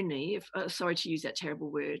journey, sorry to use that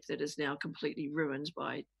terrible word that is now completely ruined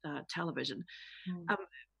by television,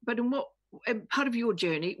 but part of your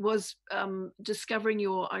journey was discovering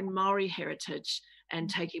your own Maori heritage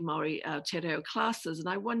and taking Maori Aotearoa classes. And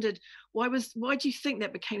I wondered, why do you think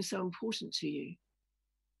that became so important to you?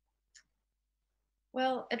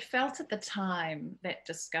 Well, it felt at the time that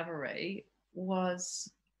discovery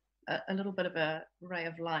was a little bit of a ray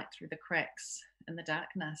of light through the cracks in the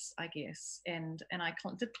darkness, I guess. And I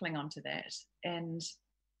did cling on to that. And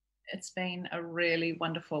it's been a really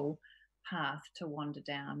wonderful path to wander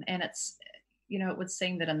down. And it's, it would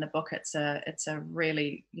seem that in the book, it's a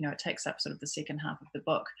really, it takes up sort of the second half of the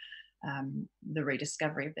book, the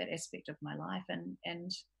rediscovery of that aspect of my life. And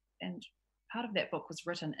part of that book was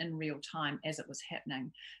written in real time as it was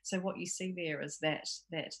happening. So what you see there is that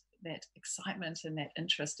excitement and that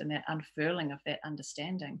interest and that unfurling of that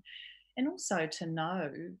understanding. And also to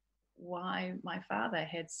know why my father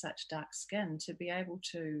had such dark skin, to be able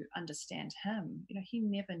to understand him. He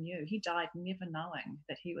never knew. He died never knowing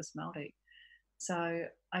that he was Māori. So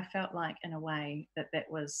I felt like, in a way, that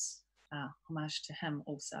was homage to him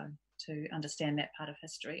also, to understand that part of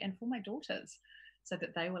history, and for my daughters, so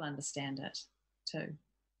that they will understand it too.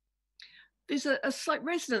 There's a slight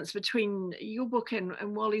resonance between your book and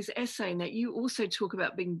Wally's essay, in that you also talk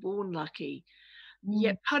about being born lucky.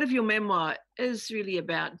 Yet part of your memoir is really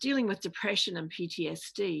about dealing with depression and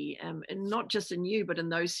PTSD, and not just in you, but in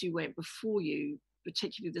those who went before you,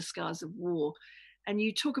 particularly the scars of war. And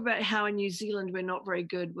you talk about how in New Zealand we're not very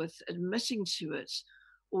good with admitting to it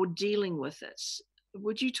or dealing with it.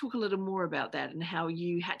 Would you talk a little more about that and how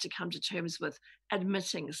you had to come to terms with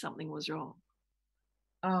admitting something was wrong?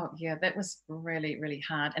 Oh, yeah, that was really, really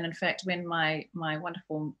hard. And in fact, when my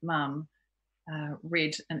wonderful mum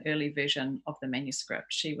read an early version of the manuscript,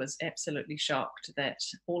 she was absolutely shocked that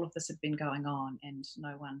all of this had been going on and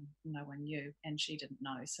no one knew, and she didn't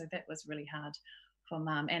know. So that was really hard for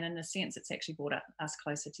mum. And in a sense, it's actually brought us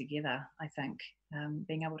closer together, I think,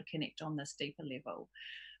 being able to connect on this deeper level.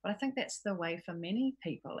 But I think that's the way for many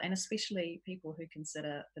people, and especially people who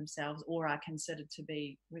consider themselves or are considered to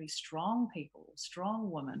be really strong people, strong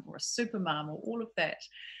women, or a super mum, or all of that.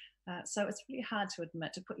 So it's really hard to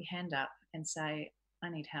admit, to put your hand up and say, I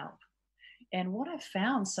need help. And what I've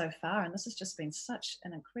found so far, and this has just been such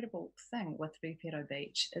an incredible thing with Ripiro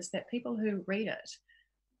Beach, is that people who read it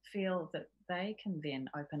feel that they can then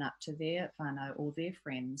open up to their whānau or their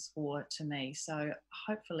friends or to me. So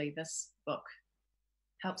hopefully this book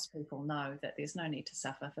helps people know that there's no need to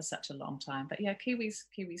suffer for such a long time. But yeah, Kiwis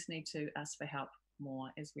need to ask for help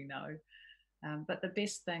more, as we know. But the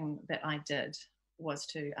best thing that I did was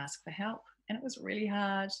to ask for help. And it was really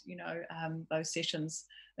hard, those sessions,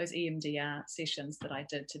 those EMDR sessions that I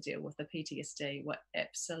did to deal with the PTSD were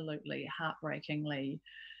absolutely heartbreakingly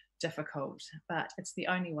difficult. But it's the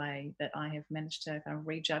only way that I have managed to kind of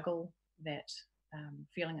rejuggle that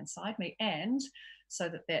feeling inside me, and so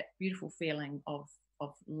that beautiful feeling of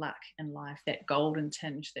luck in life, that golden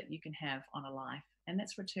tinge that you can have on a life, and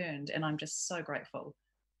that's returned. And I'm just so grateful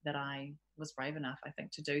that I was brave enough, I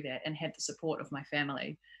think, to do that and had the support of my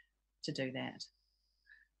family to do that.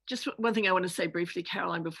 Just one thing I want to say briefly,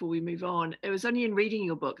 Caroline, before we move on. It was only in reading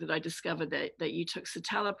your book that I discovered that you took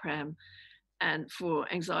citalopram and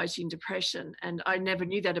for anxiety and depression, and I never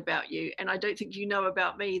knew that about you, and I don't think you know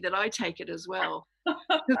about me that I take it as well.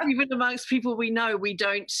 Because even amongst people we know, we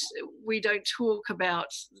don't talk about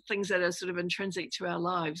things that are sort of intrinsic to our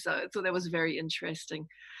lives. So I thought that was very interesting.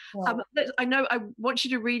 Wow. I know I want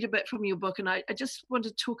you to read a bit from your book, and I just want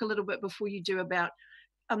to talk a little bit before you do about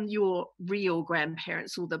your real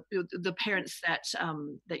grandparents, or the parents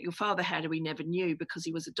that your father had, who he never knew because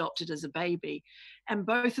he was adopted as a baby, and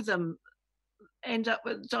both of them end up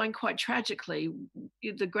dying quite tragically.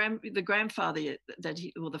 The grandfather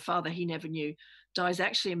the father he never knew, dies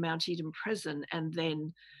actually in Mount Eden prison, and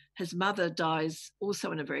then his mother dies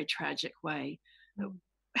also in a very tragic way.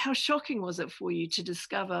 How shocking was it for you to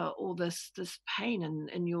discover all this pain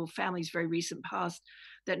in your family's very recent past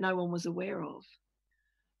that no one was aware of?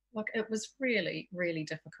 Look, it was really, really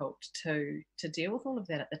difficult to deal with all of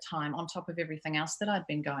that at the time, on top of everything else that I'd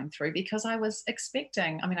been going through, because I was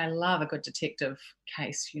expecting, I love a good detective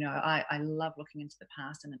case. I love looking into the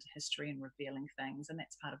past and into history and revealing things, and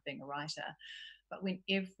that's part of being a writer. But when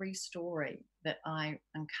every story that I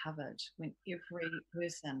uncovered, when every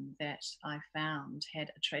person that I found had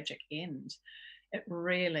a tragic end, it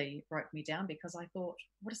really broke me down, because I thought,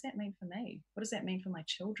 what does that mean for me? What does that mean for my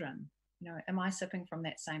children? Am I sipping from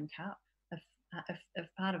that same cup? If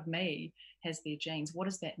part of me has their genes, what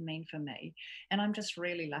does that mean for me? And I'm just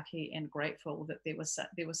really lucky and grateful that there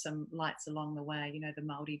was some lights along the way, the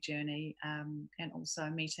Māori journey, and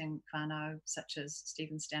also meeting whānau such as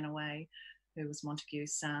Stephen Stanaway, who was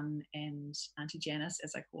Montague's son, and Auntie Janice,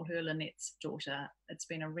 as I call her, Lynette's daughter. It's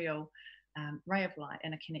been a real ray of light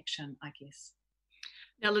and a connection, I guess.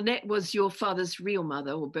 Now, Lynette was your father's real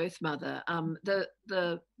mother or birth mother.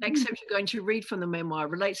 The excerpt you're going to read from the memoir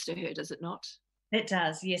relates to her, does it not? It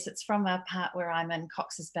does, yes. It's from a part where I'm in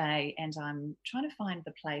Cox's Bay, and I'm trying to find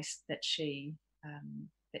the place that she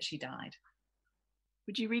died.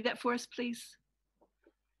 Would you read that for us, please?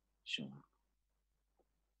 Sure.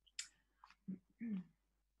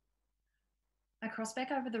 I cross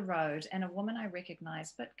back over the road, and a woman I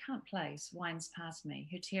recognise but can't place winds past me,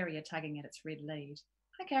 her terrier tugging at its red lead.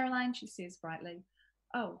 Hi, Caroline, she says brightly.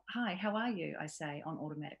 Oh, hi, how are you? I say on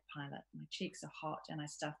automatic pilot. My cheeks are hot, and I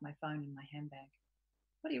stuff my phone in my handbag.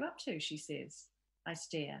 What are you up to? She says. I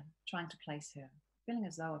stare, trying to place her, feeling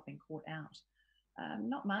as though I've been caught out.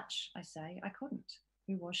 Not much, I say. I couldn't.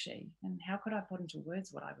 Who was she? And how could I put into words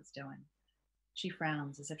what I was doing? She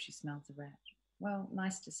frowns as if she smells a rat. Well,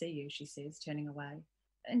 nice to see you, she says, turning away.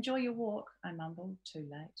 Enjoy your walk, I mumble, too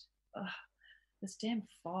late. Ugh, this damn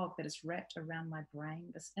fog that is wrapped around my brain,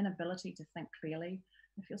 this inability to think clearly.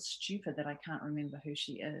 I feel stupid that I can't remember who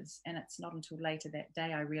she is, and it's not until later that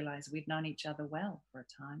day I realise we'd known each other well for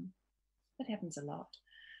a time. It happens a lot.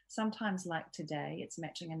 Sometimes, like today, it's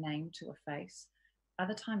matching a name to a face.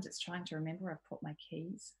 Other times it's trying to remember I've put my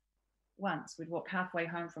keys. Once we'd walk halfway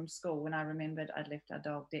home from school when I remembered I'd left our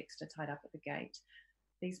dog Dexter tied up at the gate.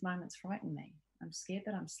 These moments frighten me. I'm scared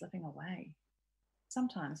that I'm slipping away.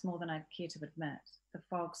 Sometimes, more than I'd care to admit, the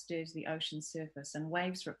fog stirs the ocean's surface and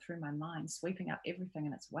waves rip through my mind, sweeping up everything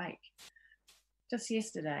in its wake. Just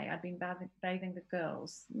yesterday, I'd been bathing the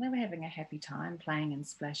girls. They were having a happy time, playing and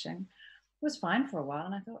splashing. It was fine for a while,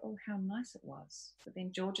 and I thought, oh, how nice it was. But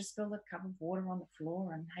then Georgia spilled a cup of water on the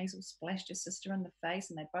floor, and Hazel splashed her sister in the face,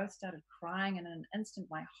 and they both started crying, and in an instant,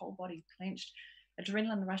 my whole body clenched,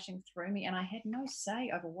 adrenaline rushing through me, and I had no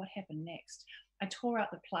say over what happened next. I tore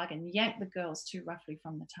out the plug and yanked the girls too roughly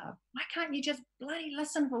from the tub. Why can't you just bloody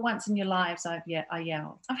listen for once in your lives? I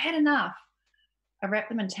yelled. I've had enough. I wrapped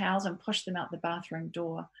them in towels and pushed them out the bathroom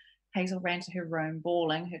door. Hazel ran to her room,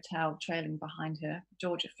 bawling, her towel trailing behind her.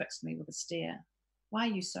 Georgia fixed me with a stare. Why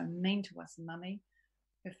are you so mean to us, Mummy?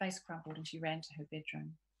 Her face crumpled and she ran to her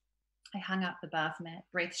bedroom. I hung up the bath mat,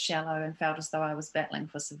 breath shallow, and felt as though I was battling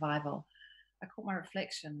for survival. I caught my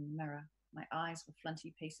reflection in the mirror. My eyes were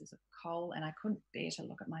flinty pieces of coal, and I couldn't bear to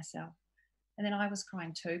look at myself. And then I was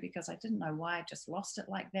crying too, because I didn't know why I just lost it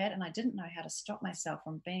like that, and I didn't know how to stop myself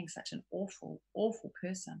from being such an awful, awful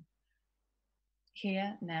person.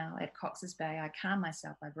 Here, now, at Cox's Bay, I calm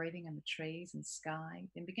myself by breathing in the trees and sky,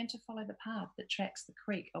 then begin to follow the path that tracks the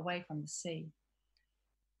creek away from the sea.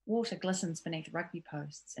 Water glistens beneath rugby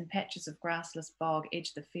posts, and patches of grassless bog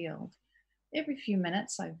edge the field. Every few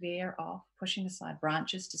minutes, I veer off, pushing aside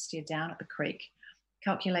branches to stare down at the creek,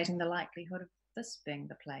 calculating the likelihood of this being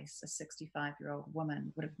the place a 65-year-old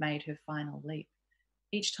woman would have made her final leap.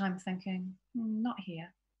 Each time thinking, not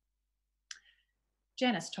here.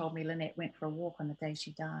 Janice told me Lynette went for a walk on the day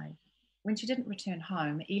she died. When she didn't return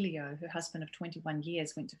home, Elio, her husband of 21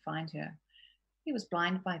 years, went to find her. He was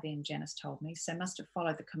blind by then, Janice told me, so must have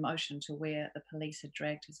followed the commotion to where the police had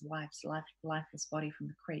dragged his wife's lifeless body from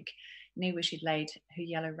the creek, near where she'd laid her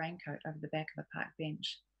yellow raincoat over the back of a park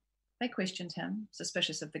bench. They questioned him,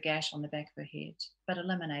 suspicious of the gash on the back of her head, but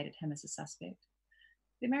eliminated him as a suspect.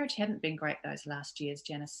 Their marriage hadn't been great those last years,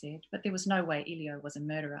 Janice said, but there was no way Elio was a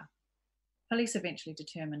murderer. Police eventually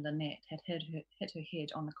determined Lynette had hit her head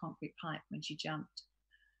on the concrete pipe when she jumped.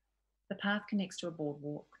 The path connects to a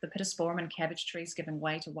boardwalk, the pittosporum and cabbage trees giving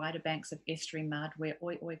way to wider banks of estuary mud where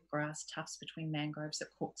oi grass tufts between mangroves that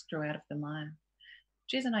corkscrew out of the mire.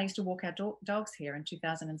 Jez and I used to walk our dogs here in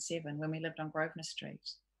 2007 when we lived on Grosvenor Street,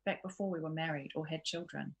 back before we were married or had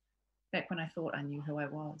children, back when I thought I knew who I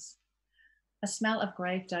was. A smell of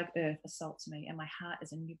grave dug earth assaults me and my heart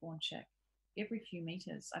is a newborn chick. Every few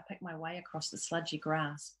metres, I pick my way across the sludgy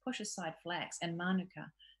grass, push aside flax and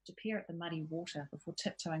manuka to peer at the muddy water before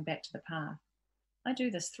tiptoeing back to the path. I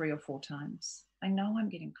do this 3 or 4 times. I know I'm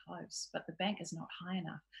getting close, but the bank is not high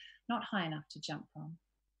enough to jump from.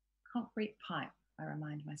 Concrete pipe, I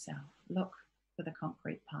remind myself. Look for the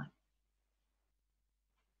concrete pipe.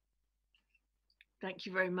 Thank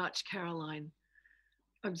you very much, Caroline.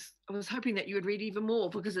 I was hoping that you would read even more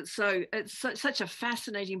because it's such a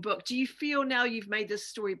fascinating book. Do you feel now you've made this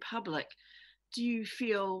story public? How do you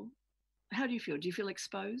feel? Do you feel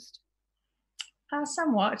exposed?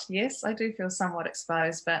 Somewhat, yes. I do feel somewhat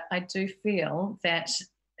exposed, but I do feel that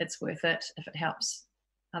it's worth it if it helps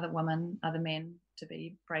other women, other men to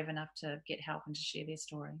be brave enough to get help and to share their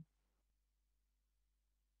story.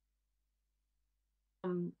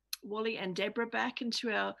 Wally and Deborah back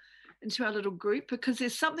into our little group, because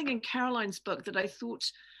there's something in Caroline's book that I thought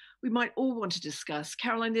we might all want to discuss.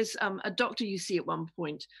 Caroline, there's a doctor you see at one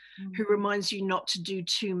point who reminds you not to do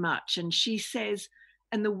too much. And she says,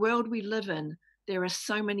 in the world we live in, there are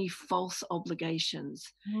so many false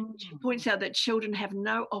obligations. She points out that children have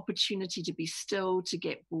no opportunity to be still, to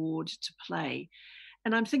get bored, to play.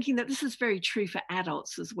 And I'm thinking that this is very true for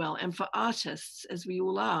adults as well, and for artists, as we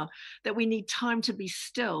all are, that we need time to be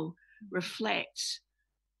still, reflect,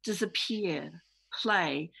 disappear,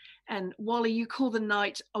 play. And Wally, you call the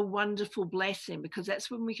night a wonderful blessing, because that's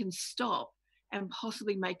when we can stop and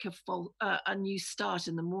possibly make a new start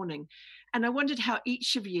in the morning. And I wondered how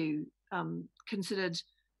each of you considered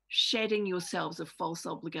shedding yourselves of false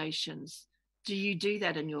obligations. Do you do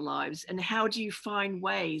that in your lives? And how do you find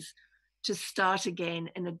ways to start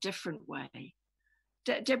again in a different way?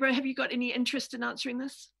 Deborah, have you got any interest in answering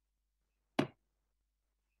this?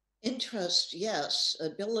 Interest, yes.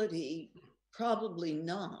 Ability, probably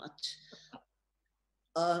not.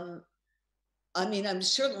 I mean, I'm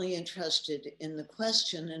certainly interested in the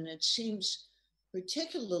question, and it seems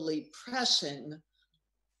particularly pressing.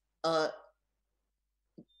 I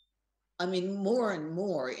mean, more and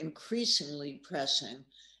more, increasingly pressing.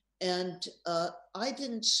 And I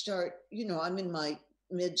didn't start, I'm in my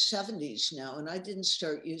mid 70s now, and I didn't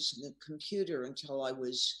start using a computer until I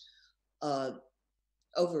was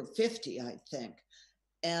over 50, I think.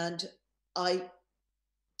 And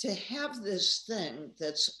to have this thing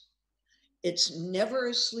it's never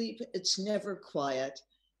asleep, it's never quiet,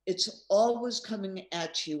 it's always coming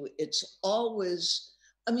at you. It's always,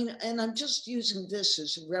 I mean, and I'm just using this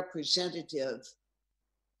as a representative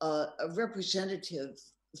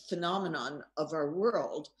phenomenon of our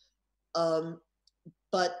world.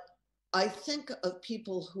 But I think of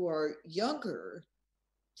people who are younger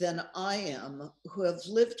than I am, who have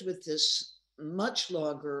lived with this much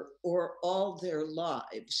longer or all their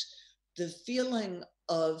lives, the feeling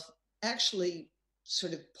of actually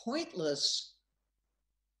sort of pointless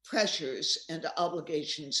pressures and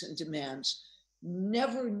obligations and demands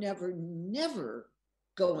never, never, never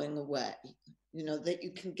going away. You know, that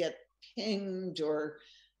you can get pinged or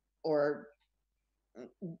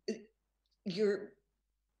you're,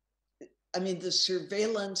 I mean, the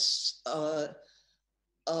surveillance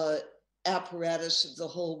apparatus of the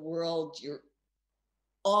whole world, you're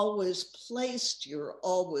always placed, you're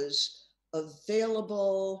always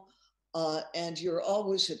available, and you're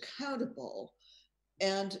always accountable.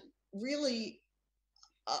 And really,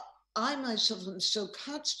 I myself am so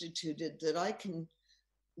constituted that I can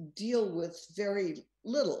deal with very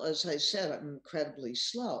little. As I said, I'm incredibly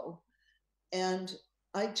slow. And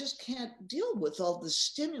I just can't deal with all the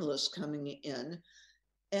stimulus coming in.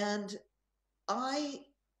 And I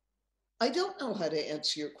don't know how to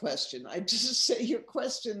answer your question. I just say your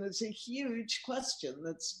question is a huge question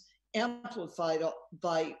that's amplified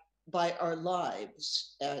by our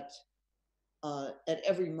lives at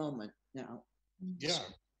every moment now. Yeah,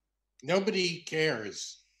 nobody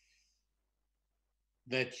cares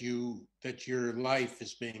that your life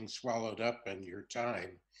is being swallowed up and your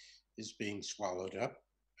time is being swallowed up.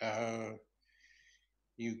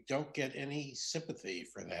 You don't get any sympathy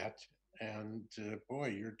for that. And boy,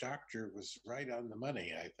 your doctor was right on the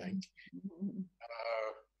money, I think.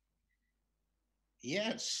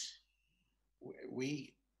 Yes,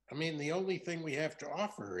 I mean, the only thing we have to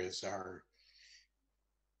offer is our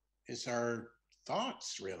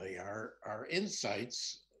thoughts, really, our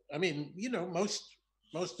insights. I mean, you know,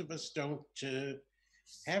 most of us don't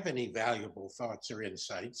have any valuable thoughts or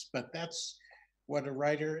insights, but that's what a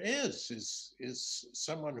writer is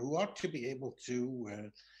someone who ought to be able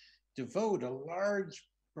to devote a large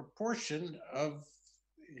proportion of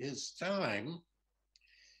his time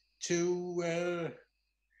to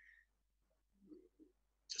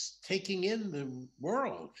just taking in the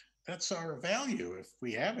world. That's our value, if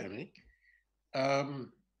we have any.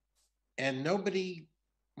 And nobody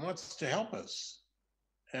wants to help us.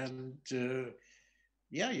 And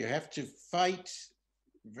yeah, you have to fight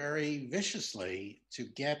very viciously to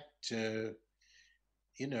get you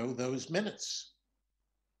know, those minutes.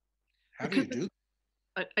 How do you do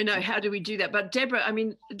that? I know, how do we do that? But Deborah, I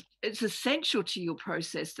mean, it's essential to your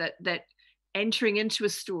process that entering into a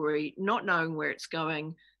story, not knowing where it's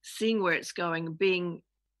going, seeing where it's going, being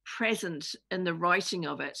present in the writing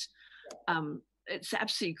of it. It's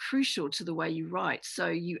absolutely crucial to the way you write. So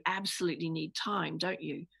you absolutely need time, don't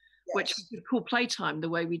you? Yes. Which we could call playtime, the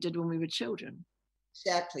way we did when we were children.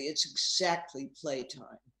 Exactly. It's exactly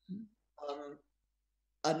playtime.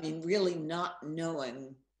 I mean, really not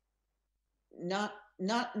knowing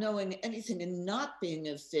anything and not being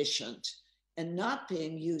efficient and not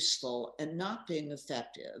being useful and not being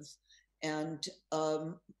effective and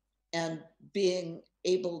being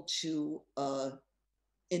able to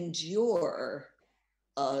endure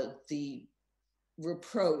the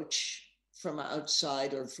reproach from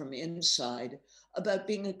outside or from inside about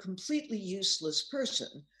being a completely useless person.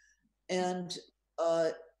 And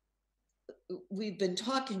we've been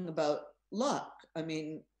talking about luck. I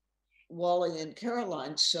mean, Wally and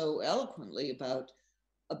Caroline so eloquently about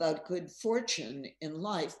good fortune in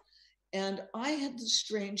life. And I had the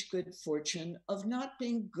strange good fortune of not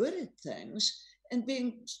being good at things and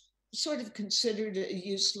being sort of considered a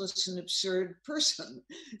useless and absurd person.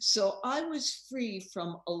 So I was free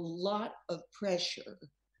from a lot of pressure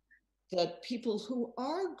that people who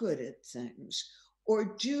are good at things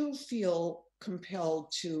or do feel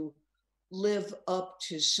compelled to live up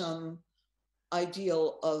to some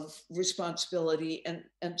ideal of responsibility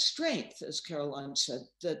and strength, as Caroline said,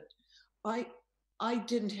 that I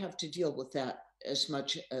didn't have to deal with that as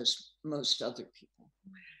much as most other people.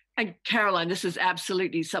 And Caroline, this is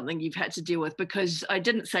absolutely something you've had to deal with, because I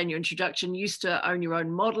didn't say in your introduction, you used to own your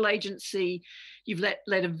own model agency. You've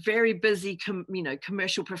led a very busy,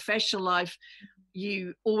 commercial professional life.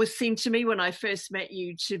 You always seemed to me when I first met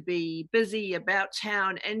you to be busy, about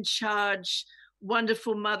town, in charge,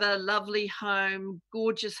 wonderful mother, lovely home,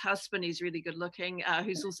 gorgeous husband. He's really good looking,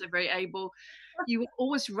 who's also very able. You were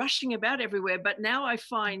always rushing about everywhere. But now I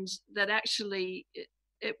find that actually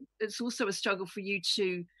it's also a struggle for you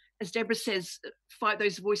to as Deborah says, fight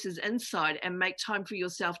those voices inside and make time for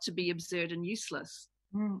yourself to be absurd and useless?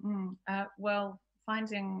 Well,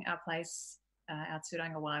 finding our place,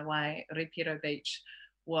 Aotearoa New Zealand, Ripiro Beach,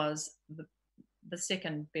 was the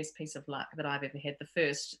second best piece of luck that I've ever had. The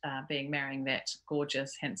first being marrying that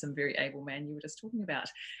gorgeous, handsome, very able man you were just talking about.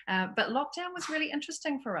 But lockdown was really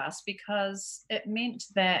interesting for us because it meant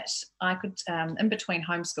that I could, in between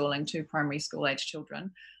homeschooling 2 primary school age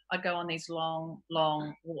children, I'd go on these long,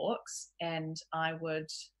 long walks and I would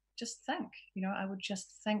just think, I would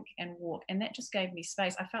just think and walk. And that just gave me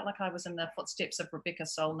space. I felt like I was in the footsteps of Rebecca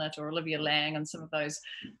Solnit or Olivia Laing and some of those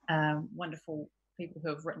wonderful people who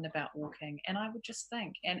have written about walking. And I would just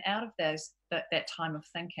think. And out of that time of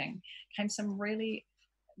thinking came some really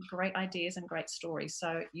great ideas and great stories.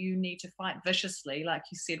 So you need to fight viciously. Like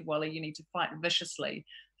you said, Wally, you need to fight viciously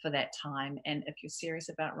for that time. And if you're serious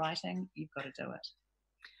about writing, you've got to do it.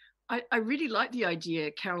 I really like the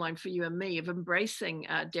idea, Caroline, for you and me, of embracing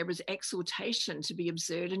Deborah's exhortation to be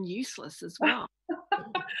absurd and useless as well.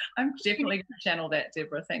 I'm definitely going to channel that,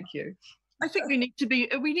 Deborah. Thank you. I think we need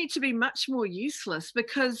to be much more useless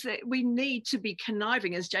because we need to be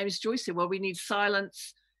conniving, as James Joyce said. Well, we need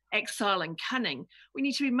silence, exile, and cunning. We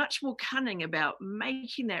need to be much more cunning about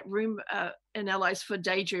making that room in our lives for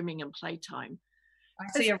daydreaming and playtime. I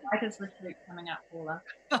see a writer's retreat coming up, Paula.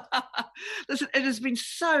 Listen, it has been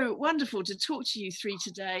so wonderful to talk to you three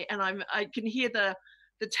today, and I can hear the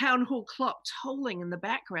town hall clock tolling in the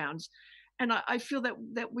background, and I feel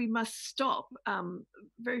that we must stop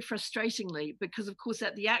very frustratingly, because of course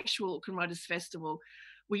at the actual Auckland Writers Festival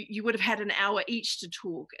you would have had an hour each to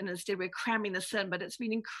talk, and instead we're cramming this in, but it's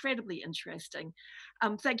been incredibly interesting.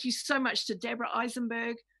 Thank you so much to Deborah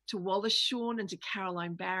Eisenberg, to Wallace Shawn, and to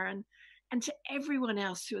Caroline Barron, and to everyone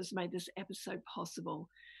else who has made this episode possible,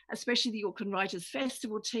 especially the Auckland Writers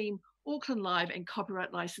Festival team, Auckland Live, and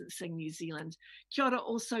Copyright Licensing New Zealand. Kia ora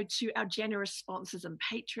also to our generous sponsors and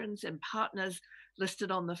patrons and partners listed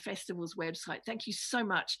on the festival's website. Thank you so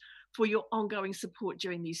much for your ongoing support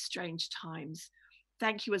during these strange times.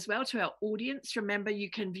 Thank you as well to our audience. Remember, you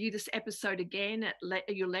can view this episode again at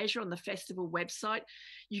your leisure on the festival website.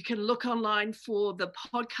 You can look online for the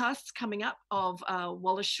podcasts coming up of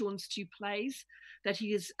Wallace Shawn's 2 plays that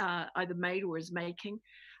he has either made or is making.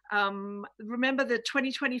 Remember the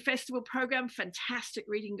 2020 festival program, fantastic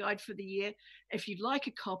reading guide for the year. If you'd like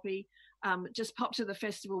a copy, just pop to the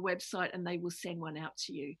festival website and they will send one out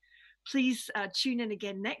to you. Please tune in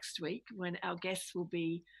again next week when our guests will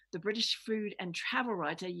be the British food and travel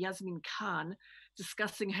writer Yasmin Khan,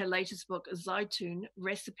 discussing her latest book, Zaitun,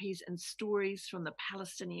 Recipes and Stories from the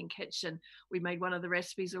Palestinian Kitchen. We made one of the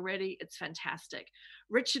recipes already. It's fantastic.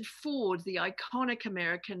 Richard Ford, the iconic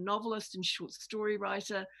American novelist and short story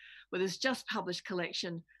writer, with his just published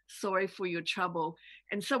collection, Sorry for Your Trouble.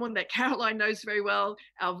 And someone that Caroline knows very well,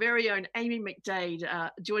 our very own Amy McDade,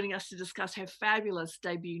 joining us to discuss her fabulous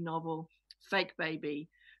debut novel, Fake Baby.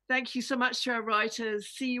 Thank you so much to our writers.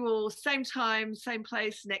 See you all same time, same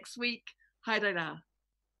place next week. Haere rā.